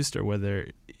produced or whether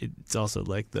it's also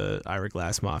like the Ira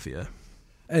Glass Mafia.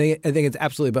 I think it's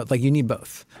absolutely both. Like you need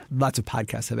both. Lots of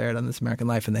podcasts have aired on This American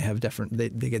Life, and they have different. They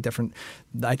get different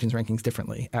the iTunes rankings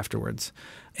differently afterwards.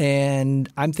 And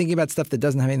I'm thinking about stuff that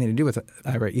doesn't have anything to do with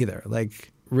Ira either.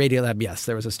 Like Radiolab, yes,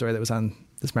 there was a story that was on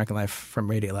This American Life from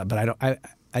Radiolab, but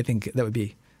I think that would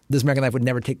be This American Life would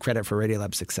never take credit for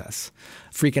Radiolab's success.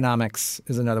 Freakonomics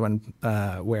is another one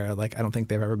where like I don't think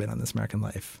they've ever been on This American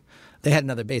Life. They had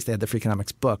another base. They had the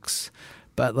Freakonomics books.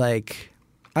 But like,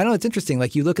 I don't know, it's interesting.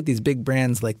 Like you look at these big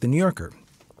brands like The New Yorker.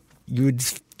 You would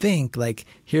think like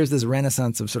here's this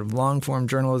renaissance of sort of long-form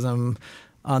journalism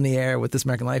on the air with This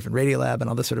American Life and Radiolab and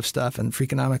all this sort of stuff and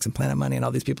Freakonomics and Planet Money and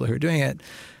all these people who are doing it.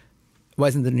 Why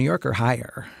isn't The New Yorker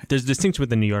higher? There's a distinction with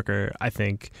The New Yorker, I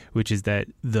think, which is that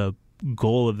the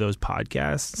goal of those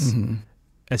podcasts,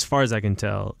 as far as I can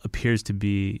tell, appears to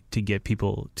be to get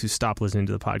people to stop listening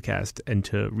to the podcast and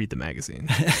to read the magazine.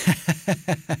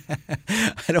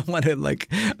 I don't want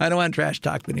to trash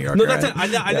talk The New Yorker. No,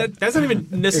 that's not even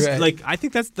necessarily. Right. Like I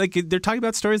think that's like they're talking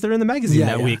about stories that are in the magazine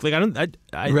that week. Like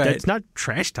Right. It's not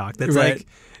trash talk. That's Right. like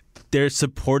they're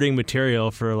supporting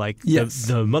material for like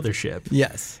the mothership.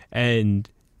 Yes. And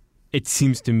it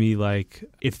seems to me like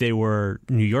if they were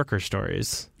New Yorker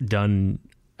stories done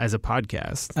as a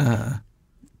podcast,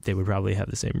 they would probably have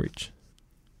the same reach.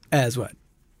 As what?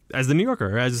 As The New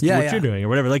Yorker, as what you're doing or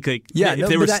whatever. Like if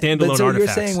they were standalone but so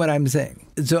artifacts. You're saying what I'm saying.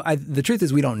 So the truth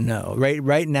is we don't know.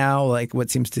 Right now, like what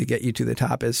seems to get you to the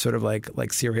top is sort of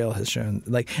like Serial has shown.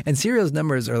 And Serial's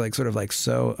numbers are like sort of like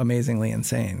so amazingly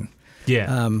insane.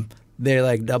 Yeah. They're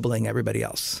like doubling everybody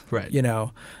else. Right. You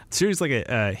know? Serial's like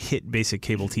a hit basic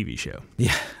cable TV show.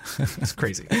 Yeah. It's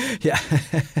crazy. Yeah.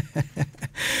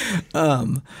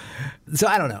 So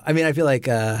I don't know. I mean, I feel like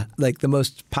the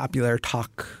most popular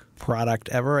talk product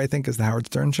ever, I think, is the Howard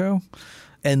Stern Show.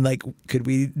 And like, could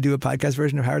we do a podcast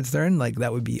version of Howard Stern? Like,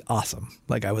 that would be awesome.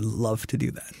 Like, I would love to do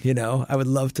that. You know, I would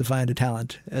love to find a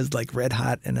talent as like red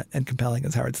hot and compelling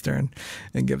as Howard Stern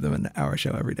and give them an hour show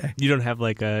every day. You don't have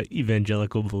like a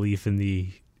evangelical belief in the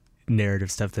narrative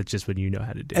stuff. That's just what you know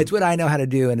how to do. It's what I know how to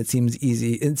do, and it seems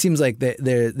easy. It seems like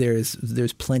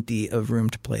there's plenty of room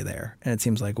to play there, and it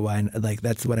seems like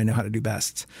that's what I know how to do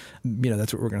best. You know,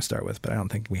 that's what we're going to start with, but I don't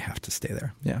think we have to stay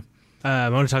there. Yeah. I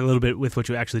want to talk a little bit with what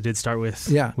you actually did start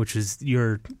with, which is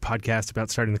your podcast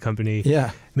about starting the company. Yeah.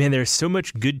 Man, there's so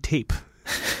much good tape.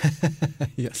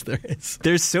 Yes, there is.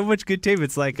 There's so much good tape.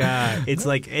 It's like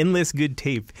endless good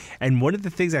tape. And one of the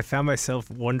things I found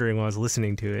myself wondering while I was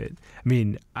listening to it, I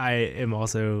mean, I am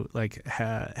also like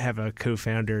have a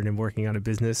co-founder and am working on a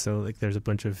business. So like there's a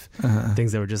bunch of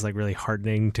things that were just like really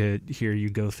heartening to hear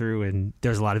you go through. And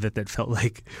there's a lot of it that felt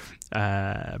like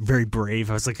very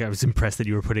brave. I was impressed that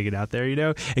you were putting it out there, you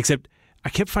know, except I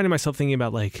kept finding myself thinking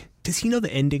about like, does he know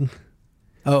the ending?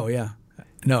 Oh, yeah.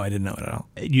 No, I didn't know it at all.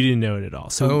 You didn't know it at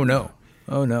all. So Oh, no,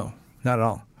 not at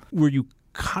all. Were you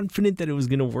confident that it was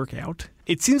going to work out?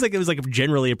 It seems like it was like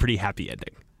generally a pretty happy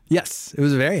ending. Yes, it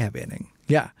was a very happy ending.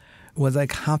 Yeah. Was I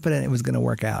confident it was going to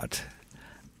work out?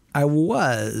 I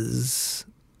was,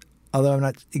 although I'm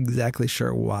not exactly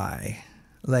sure why.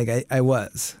 Like, I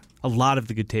was. A lot of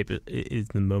the good tape is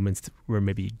the moments where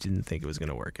maybe you didn't think it was going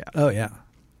to work out. Oh, yeah.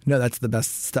 No, that's the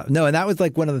best stuff. No, and that was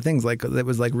like one of the things like that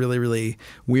was like really, really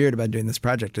weird about doing this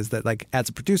project is that like as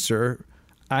a producer,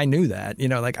 I knew that, you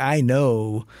know, like I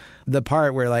know the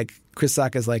part where like Chris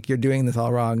Sacca's like, you're doing this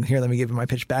all wrong. Here, let me give my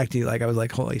pitch back to you. Like I was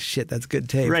like, holy shit, that's good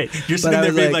tape. Right. You're sitting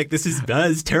there being like, this is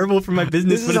terrible for my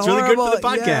business, but it's really good for the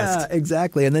podcast. Yeah,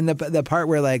 exactly. And then the part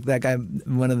where like that guy,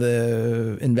 one of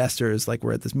the investors, like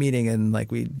we're at this meeting and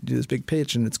like we do this big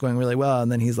pitch and it's going really well.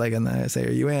 And then he's like, and I say,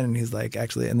 are you in? And he's like,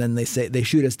 actually, and then they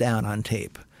shoot us down on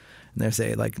tape. And they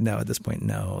say like, no, at this point,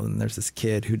 no. And there's this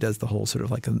kid who does the whole sort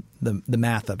of like the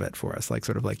math of it for us, like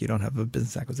sort of like you don't have a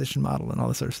business acquisition model and all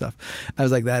this sort of stuff. I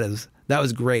was like, that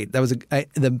was great. That was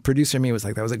the producer in me was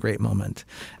like, that was a great moment.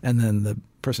 And then the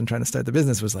person trying to start the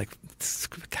business was like,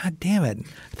 God damn it,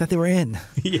 I thought they were in.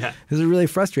 Yeah, it was really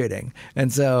frustrating.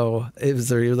 And so it was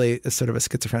sort of a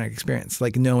schizophrenic experience,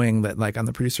 like knowing that like on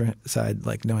the producer side,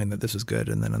 like knowing that this was good,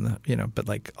 and then on the but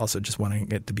like also just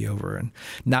wanting it to be over and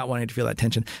not wanting to feel that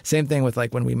tension. Same thing with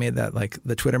like when we made that like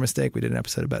the Twitter mistake. We did an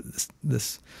episode about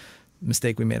this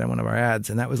mistake we made on one of our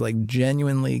ads, and that was like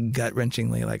genuinely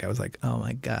gut-wrenchingly like I was like, oh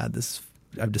my God,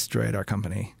 I've destroyed our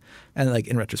company. And like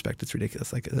in retrospect, it's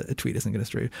ridiculous. Like a tweet isn't going to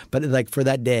destroy you. But like for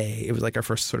that day, it was like our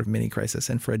first sort of mini crisis.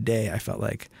 And for a day, I felt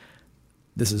like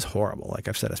this is horrible. Like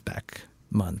I've set us back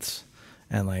months,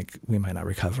 and like we might not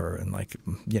recover. And like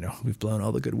we've blown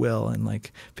all the goodwill, and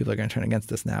like people are going to turn against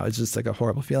us now. It's just like a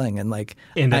horrible feeling. And like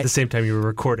at the same time, you were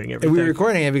recording everything. We were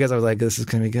recording it because I was like, this is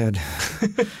going to be good.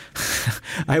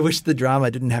 I wish the drama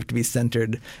didn't have to be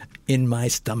centered in my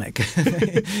stomach,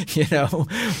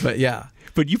 But yeah.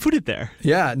 But you put it there.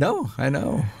 Yeah, no, I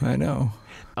know.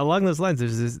 Along those lines,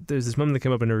 there's this moment that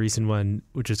came up in a recent one,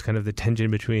 which is kind of the tension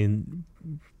between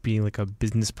being like a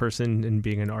business person and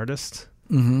being an artist.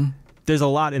 Mm-hmm. there's a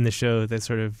lot in the show that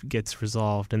sort of gets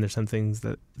resolved, and there's some things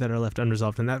that are left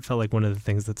unresolved, and that felt like one of the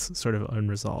things that's sort of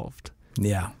unresolved.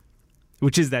 Yeah.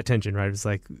 Which is that tension, right? It's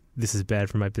like, this is bad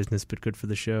for my business, but good for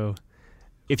the show.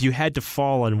 If you had to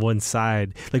fall on one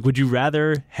side, like, would you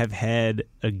rather have had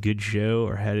a good show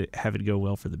or have it go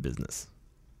well for the business?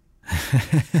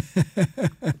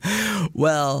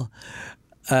 Well,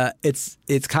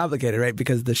 it's complicated, right?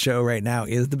 Because the show right now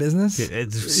is the business.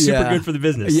 It's super good for the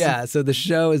business. Yeah, so the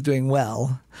show is doing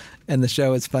well, and the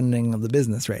show is funding the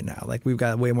business right now. Like, we've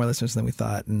got way more listeners than we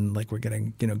thought, and like, we're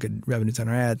getting good revenues on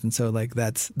our ads, and so like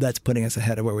that's putting us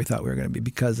ahead of where we thought we were going to be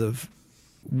because of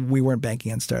we weren't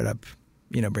banking on startup,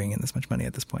 bringing in this much money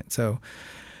at this point.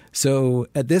 So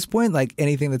at this point, like,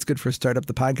 anything that's good for Startup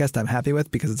the podcast, I'm happy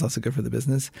with because it's also good for the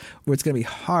business. Where it's going to be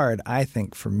hard, I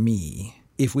think, for me,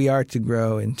 if we are to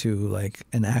grow into like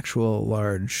an actual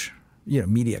large,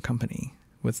 media company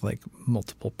with like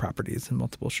multiple properties and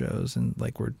multiple shows and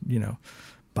like we're,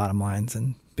 bottom lines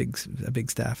and a big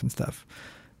staff and stuff,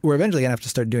 we're eventually gonna have to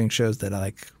start doing shows that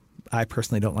I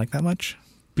personally don't like that much.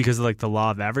 Because of like the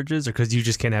law of averages, or because you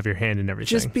just can't have your hand in everything?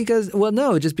 Just because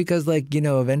like,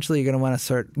 eventually you're going to want to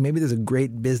start, maybe there's a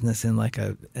great business in like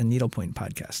a needlepoint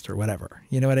podcast or whatever.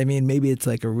 You know what I mean? Maybe it's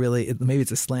like maybe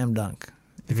it's a slam dunk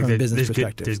from a business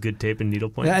perspective. There's good tape in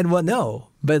needlepoint? Yeah, no.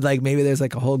 But like maybe there's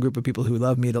like a whole group of people who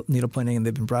love needlepointing and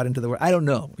they've been brought into the world. I don't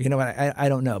know. You know what? I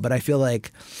don't know. But I feel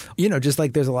like, just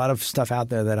like there's a lot of stuff out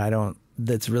there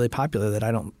that's really popular that I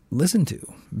don't listen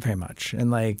to very much.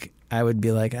 And like, I would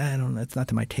be like, it's not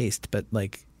to my taste, but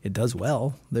like it does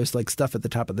well. There's like stuff at the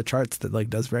top of the charts that like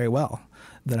does very well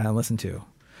that I listen to.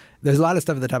 There's a lot of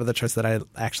stuff at the top of the charts that I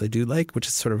actually do like, which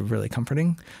is sort of really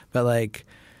comforting. But like,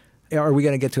 are we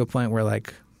going to get to a point where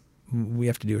like we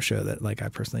have to do a show that like I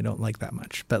personally don't like that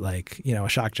much, but like, a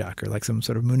shock jock or like some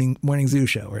sort of morning zoo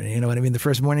show, or you know what I mean, the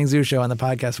first morning zoo show on the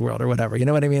podcast world or whatever, you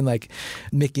know what I mean, like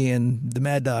Mickey and the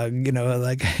Mad Dog,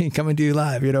 like coming to you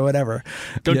live, whatever.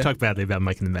 Don't talk badly about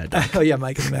Mike and the Mad Dog. Oh yeah,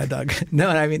 Mike and the Mad Dog. No,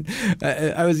 I mean,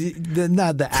 I was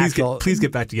not the actual. Please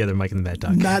get back together, Mike and the Mad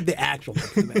Dog. Not the actual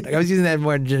Mike and the Mad Dog. I was using that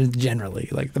more generally,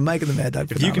 like the Mike and the Mad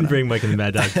Dog. If you can bring Mike and the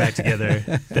Mad Dog back together,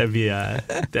 that'd be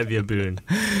a boon.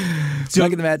 So,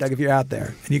 Mike and the Mad Dog, if you're out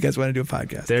there and you guys want to do a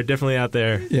podcast, they're definitely out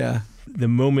there. Yeah. The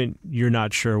moment you're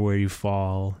not sure where you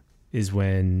fall is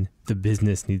when the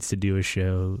business needs to do a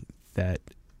show that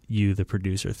you, the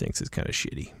producer, thinks is kind of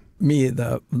shitty. Me,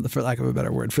 for lack of a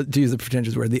better word, to use the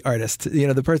pretentious word, the artist,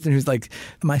 the person who's like,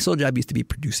 my sole job used to be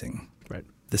producing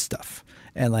this stuff.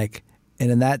 And like, and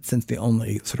in that sense, the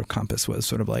only sort of compass was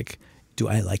sort of like, do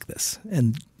I like this?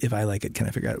 And if I like it, can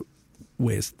I figure out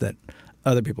ways that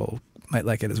other people might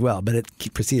like it as well? But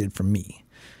it proceeded from me.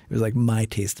 It was like my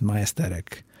taste, my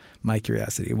aesthetic, my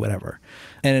curiosity, whatever.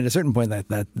 And at a certain point,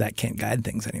 that can't guide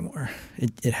things anymore.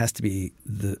 It has to be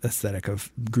the aesthetic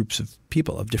of groups of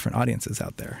people, of different audiences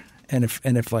out there. And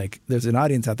if like there's an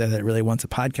audience out there that really wants a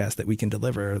podcast that we can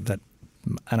deliver that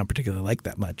I don't particularly like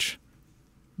that much,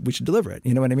 we should deliver it.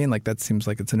 You know what I mean? Like that seems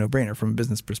like it's a no-brainer from a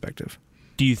business perspective.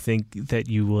 Do you think that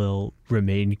you will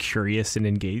remain curious and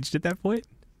engaged at that point?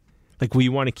 Like, will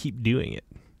you want to keep doing it?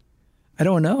 I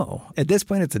don't know. At this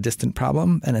point, it's a distant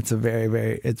problem, and it's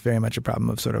it's very much a problem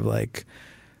of sort of like,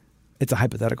 it's a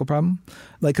hypothetical problem.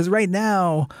 Like, because right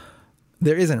now,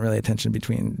 there isn't really a tension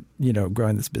between,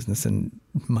 growing this business and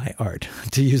my art,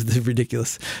 to use the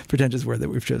ridiculous, pretentious word that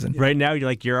we've chosen. Right now, you're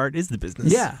like, your art is the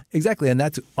business. Yeah, exactly. And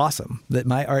that's awesome. That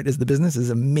my art is the business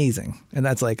is amazing. And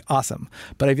that's like awesome.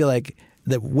 But I feel like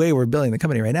the way we're building the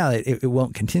company right now, it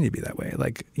won't continue to be that way.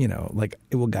 Like, like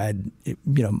it will guide,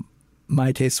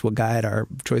 my tastes will guide our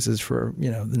choices for,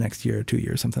 the next year or 2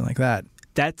 years, something like that.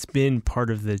 That's been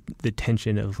part of the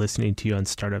tension of listening to you on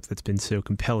Startup that's been so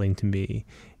compelling to me,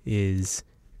 is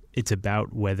it's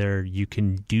about whether you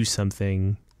can do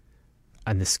something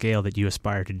on the scale that you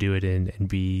aspire to do it in and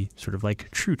be sort of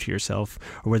like true to yourself,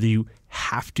 or whether you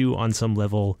have to, on some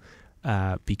level,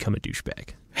 become a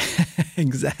douchebag.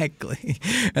 Exactly.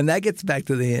 And that gets back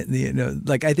to the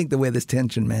like, I think the way this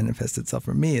tension manifests itself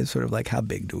for me is sort of like, how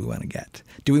big do we want to get?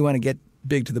 Do we want to get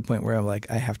big to the point where I'm like,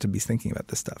 I have to be thinking about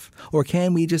this stuff? Or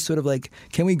can we just sort of like,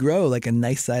 can we grow like a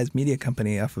nice sized media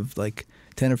company off of like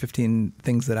 10 or 15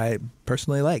 things that I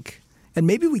personally like? And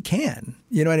maybe we can.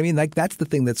 You know what I mean? Like, that's the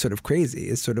thing that's sort of crazy,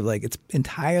 is sort of like, it's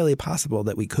entirely possible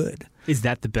that we could. Is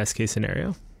that the best case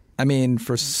scenario? I mean,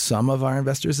 for some of our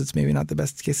investors, it's maybe not the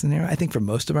best case scenario. I think for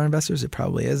most of our investors, it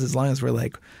probably is, as long as we're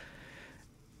like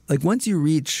once you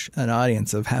reach an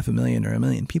audience of 500,000 or 1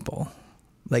 million people,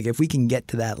 like if we can get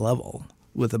to that level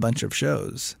with a bunch of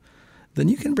shows, then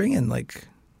you can bring in like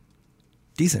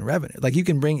decent revenue. Like you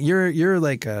can bring, you're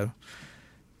like a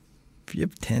if you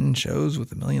have 10 shows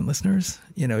with 1 million listeners,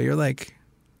 you're like,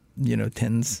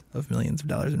 tens of millions of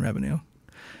dollars in revenue.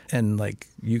 And like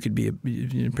you could be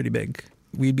pretty big.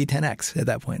 We'd be 10x at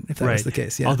that point if that was the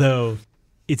case. Yeah. Although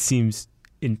it seems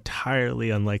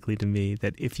entirely unlikely to me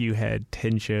that if you had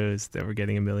 10 shows that were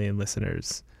getting 1 million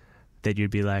listeners, that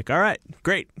you'd be like, all right,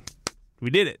 great, we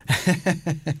did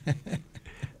it.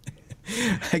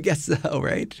 I guess so,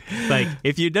 right? Like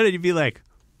if you'd done it, you'd be like,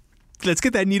 let's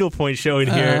get that needlepoint show in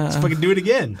here. Let's fucking do it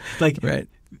again. Like right.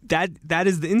 That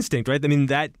is the instinct, right? I mean,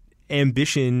 that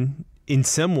ambition in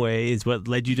some way is what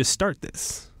led you to start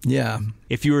this. Yeah.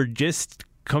 If you were just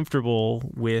comfortable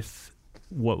with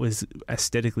what was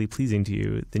aesthetically pleasing to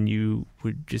you, then you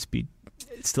would just be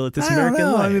still at This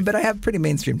American Life. I mean, but I have pretty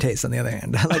mainstream taste on the other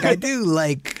hand. Like I do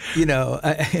like,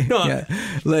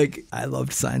 like I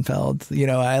loved Seinfeld.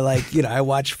 I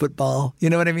watch football. You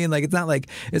know what I mean? Like it's not like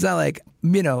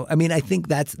I mean, I think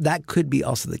that could be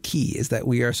also the key is that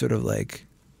we are sort of like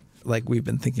we've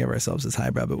been thinking of ourselves as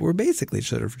highbrow, but we're basically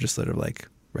sort of like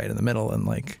right in the middle, and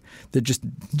like they're just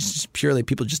purely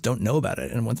people just don't know about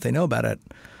it, and once they know about it,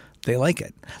 they like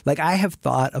it. Like I have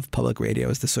thought of public radio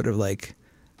as this sort of like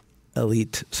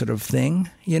elite sort of thing,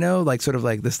 like sort of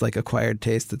like this like acquired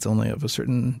taste that's only of a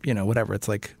certain, whatever. It's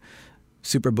like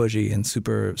super bougie and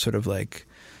super sort of like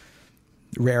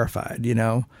rarefied,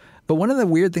 But one of the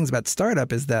weird things about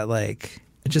startup is that like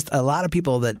just a lot of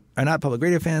people that are not public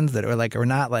radio fans that are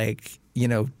not like,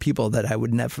 people that I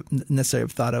would never necessarily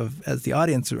have thought of as the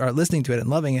audience are listening to it and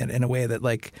loving it in a way that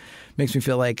like makes me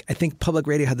feel like I think public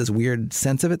radio had this weird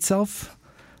sense of itself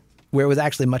where it was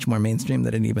actually much more mainstream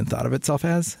than it even thought of itself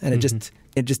as. And it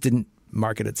just didn't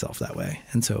market itself that way.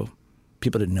 And so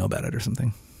people didn't know about it or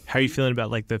something. How are you feeling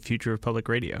about like the future of public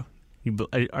radio?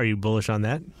 Are you bullish on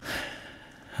that?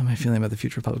 How am I feeling about the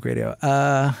future of public radio?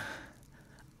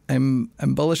 I'm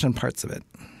bullish on parts of it.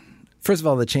 First of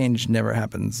all, the change never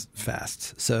happens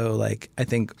fast. So like I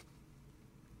think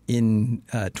in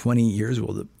 20 years,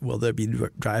 will there be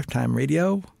drive time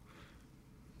radio?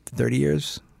 30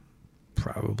 years?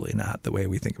 Probably not the way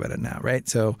we think about it now, right?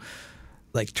 So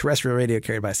like terrestrial radio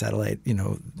carried by satellite,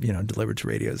 delivered to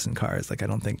radios and cars, like I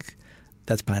don't think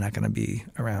that's probably not going to be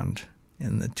around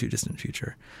in the too distant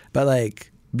future. But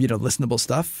like, listenable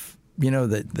stuff,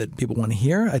 that people want to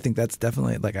hear, I think that's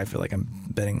definitely like I feel like I'm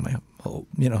betting my whole,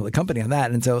 the company on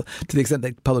that. And so to the extent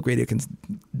that public radio can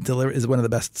deliver is one of the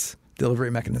best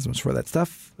delivery mechanisms for that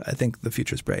stuff, I think the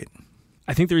future is bright.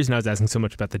 I think the reason I was asking so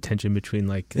much about the tension between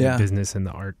like the business and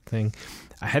the art thing,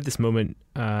 I had this moment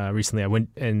recently. I went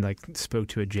and like spoke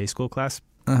to a J school class,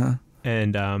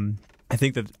 and I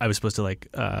think that I was supposed to like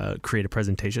create a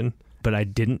presentation, but I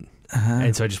didn't,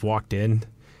 and so I just walked in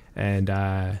and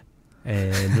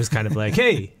was kind of like,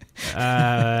 "Hey,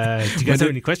 do you guys have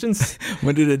any questions?"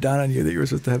 When did it dawn on you that you were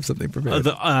supposed to have something prepared?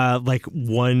 Like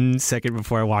 1 second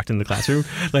before I walked in the classroom,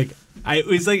 like. It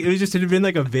was just it had been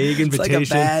like a vague invitation.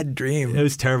 It's like a bad dream. It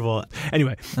was terrible.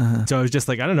 Anyway, so I was just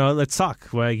like, I don't know, let's talk.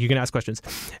 Well, you can ask questions.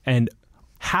 And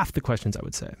half the questions, I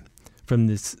would say, from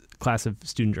this class of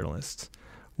student journalists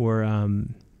were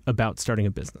about starting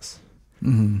a business.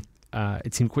 Mm-hmm.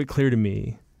 It seemed quite clear to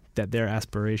me that their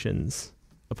aspirations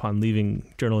upon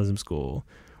leaving journalism school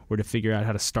were to figure out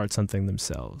how to start something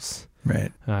themselves.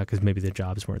 Right. Because maybe their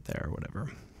jobs weren't there or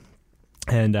whatever.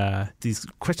 And these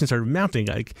questions started mounting.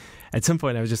 Like at some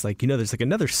point, I was just like, there's like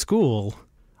another school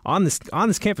on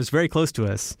this campus very close to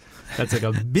us. That's like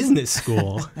a business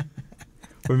school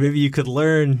where maybe you could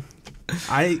learn.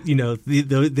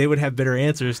 They would have better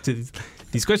answers to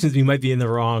these questions. You might be in the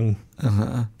wrong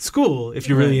school if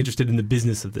you're really interested in the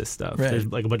business of this stuff. There's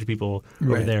like a bunch of people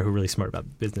over there who are really smart about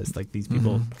business. Like these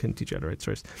people can teach you how to write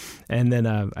stories. And then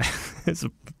it's a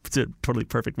totally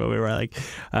perfect moment where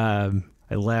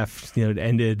I left, it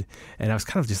ended, and I was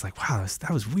kind of just like, wow,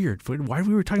 that was weird. Why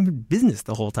we were talking about business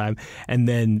the whole time? And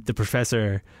then the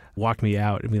professor walked me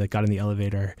out, and we like got in the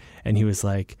elevator, and he was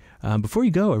like, before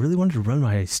you go, I really wanted to run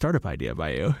my startup idea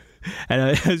by you. And I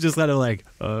was just kind of like,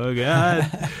 oh,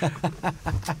 God.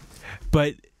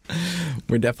 But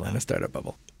we're definitely in a startup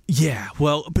bubble. Yeah,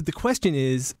 well, but the question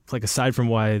is, like, aside from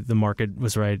why the market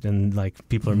was right and like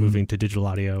people are moving to digital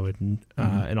audio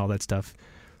and all that stuff,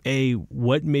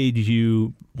 what made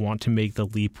you want to make the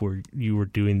leap where you were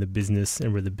doing the business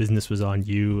and where the business was on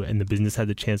you and the business had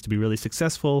the chance to be really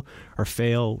successful or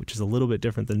fail, which is a little bit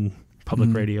different than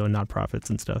public radio and nonprofits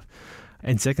and stuff?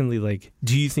 And secondly, like,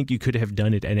 do you think you could have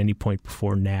done it at any point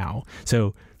before now?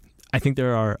 So I think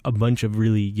there are a bunch of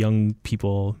really young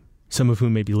people, some of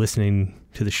whom may be listening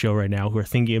to the show right now, who are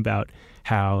thinking about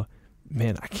how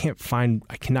man, I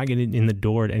cannot get in the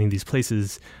door at any of these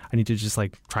places. I need to just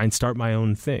like try and start my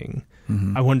own thing.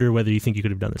 Mm-hmm. I wonder whether you think you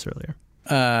could have done this earlier.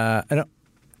 I don't.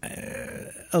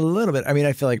 A little bit. I mean,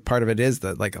 I feel like part of it is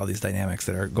that like all these dynamics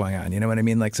that are going on. You know what I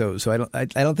mean? Like, so I don't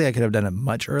think I could have done it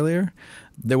much earlier.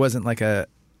 There wasn't like a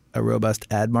robust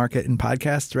ad market in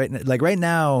podcasts right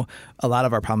now. A lot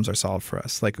of our problems are solved for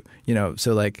us. Like, you know,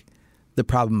 so like the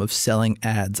problem of selling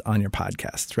ads on your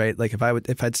podcasts, right? Like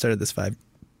if I'd started this five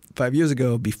years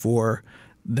ago before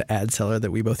the ad seller that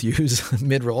we both use,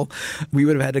 Midroll, we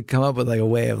would have had to come up with like a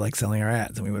way of like selling our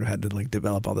ads, and we would have had to like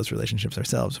develop all those relationships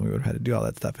ourselves, and we would have had to do all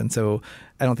that stuff. And so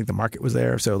I don't think the market was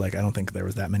there. So like I don't think there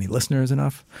was that many listeners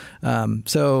enough.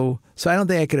 So I don't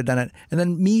think I could have done it. And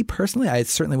then me personally, I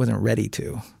certainly wasn't ready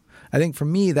to. I think for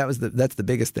me that's the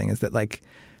biggest thing, is that like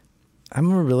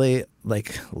I'm really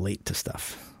like late to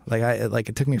stuff. Like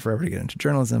it took me forever to get into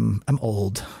journalism. I'm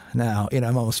old now, you know,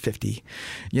 I'm almost 50,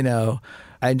 you know.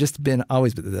 I've just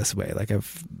always been this way. Like it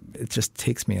just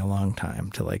takes me a long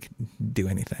time to like do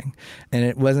anything. And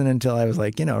it wasn't until I was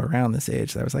like, you know, around this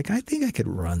age that I was like, I think I could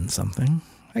run something.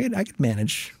 I could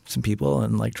manage some people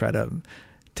and like try to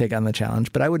take on the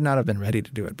challenge, but I would not have been ready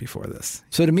to do it before this.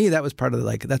 So to me, that was part of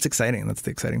that's exciting. That's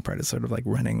the exciting part, is sort of like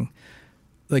running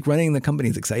the company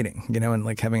is exciting, you know, and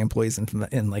like having employees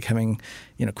and like having,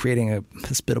 you know, creating a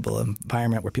hospitable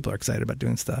environment where people are excited about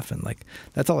doing stuff. And like,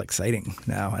 that's all exciting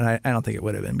now. And I don't think it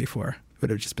would have been before. It would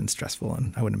have just been stressful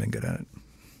and I wouldn't have been good at it.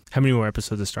 How many more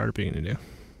episodes of Startup are you going to do?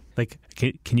 Like,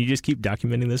 can you just keep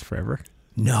documenting this forever?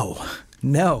 No.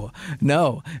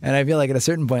 And I feel like at a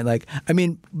certain point, like, I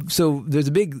mean, so there's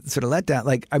a big sort of letdown.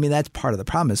 Like, I mean, that's part of the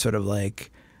problem, is sort of like,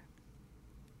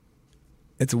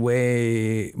 it's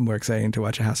way more exciting to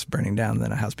watch a house burning down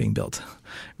than a house being built,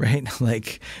 right?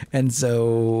 Like, and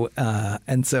so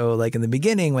like in the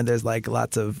beginning, when there's like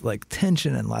lots of like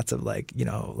tension and lots of like, you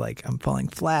know, like I'm falling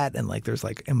flat and like there's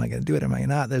like, am I going to do it? Am I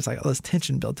not? There's like all this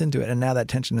tension built into it. And now that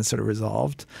tension is sort of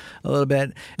resolved a little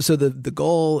bit. So the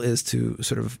goal is to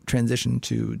sort of transition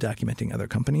to documenting other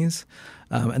companies.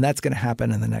 And that's going to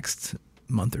happen in the next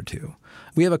month or two.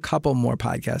 We have a couple more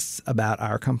podcasts about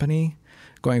our company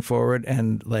going forward.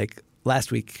 And like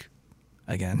last week,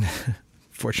 again,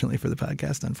 fortunately for the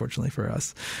podcast, unfortunately for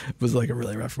us, was like a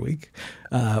really rough week,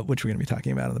 which we're going to be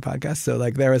talking about on the podcast. So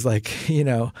like there was like, you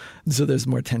know, so there's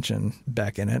more tension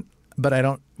back in it. But I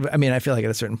feel like at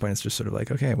a certain point, it's just sort of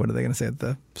like, okay, what are they going to say at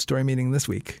the story meeting this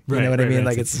week? You know what I mean?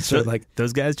 Like it's sort of like,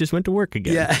 those guys just went to work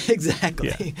again. Yeah,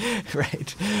 exactly. Yeah.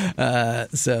 Right.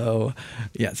 So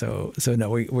no,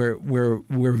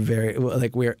 we're very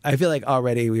like I feel like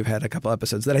already we've had a couple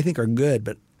episodes that I think are good,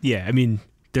 but yeah, I mean,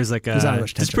 there's like there's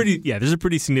a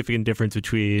pretty significant difference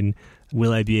between,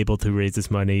 will I be able to raise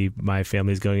this money? My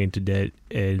family's going into debt,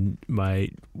 and my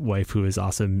wife, who is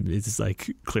awesome, is like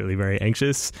clearly very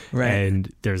anxious. Right. And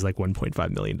there's like $1.5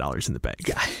 million in the bank.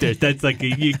 Yeah. That's like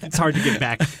it's hard to get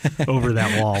back over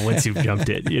that wall once you've jumped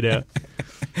it, you know.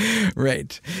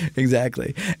 Right.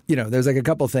 Exactly. You know, there's like a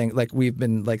couple things, like we've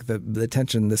been like the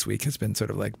tension this week has been sort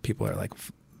of like people are like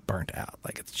burnt out.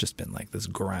 Like it's just been like this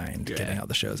grind getting all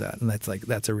the shows out, and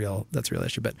that's a real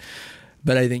issue. But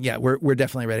I think we're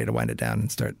definitely ready to wind it down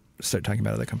and start talking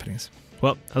about other companies.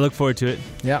 Well, I look forward to it.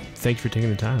 Yeah. Thank you for taking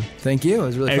the time. Thank you. It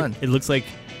was really fun. It looks like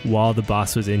while the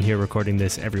boss was in here recording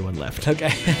this, everyone left.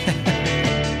 Okay.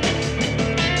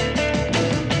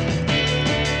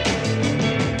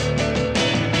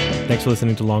 Thanks for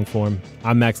listening to Longform.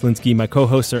 I'm Max Linsky. My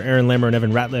co-hosts are Aaron Lammer and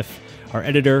Evan Ratliff. Our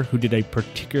editor, who did a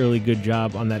particularly good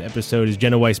job on that episode, is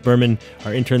Jenna Weiss-Berman.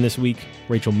 Our intern this week,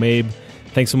 Rachel Mabe.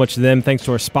 Thanks so much to them. Thanks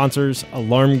to our sponsors,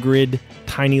 Alarm Grid,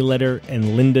 Tiny Letter, and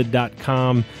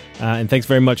Lynda.com. And thanks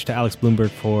very much to Alex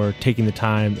Blumberg for taking the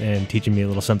time and teaching me a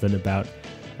little something about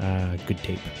good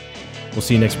tape. We'll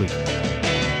see you next week.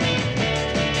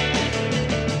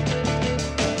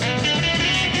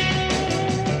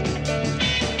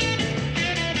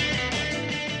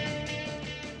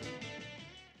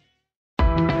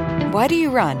 Why do you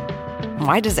run?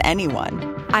 Why does anyone?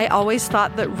 I always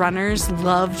thought that runners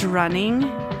loved running,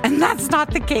 and that's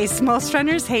not the case. Most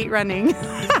runners hate running,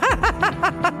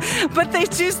 but they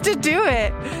choose to do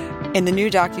it. In the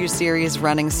new docuseries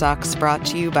Running Sucks, brought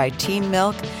to you by Team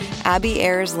Milk, Abby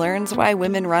Ayers learns why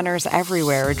women runners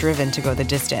everywhere are driven to go the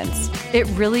distance. It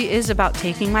really is about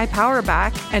taking my power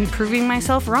back and proving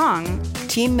myself wrong.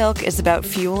 Team Milk is about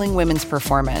fueling women's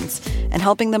performance and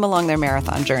helping them along their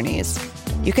marathon journeys.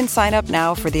 You can sign up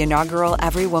now for the inaugural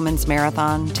Every Woman's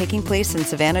Marathon, taking place in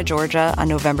Savannah, Georgia on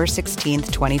November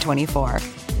 16th, 2024.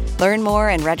 Learn more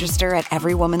and register at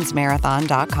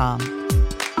everywomansmarathon.com.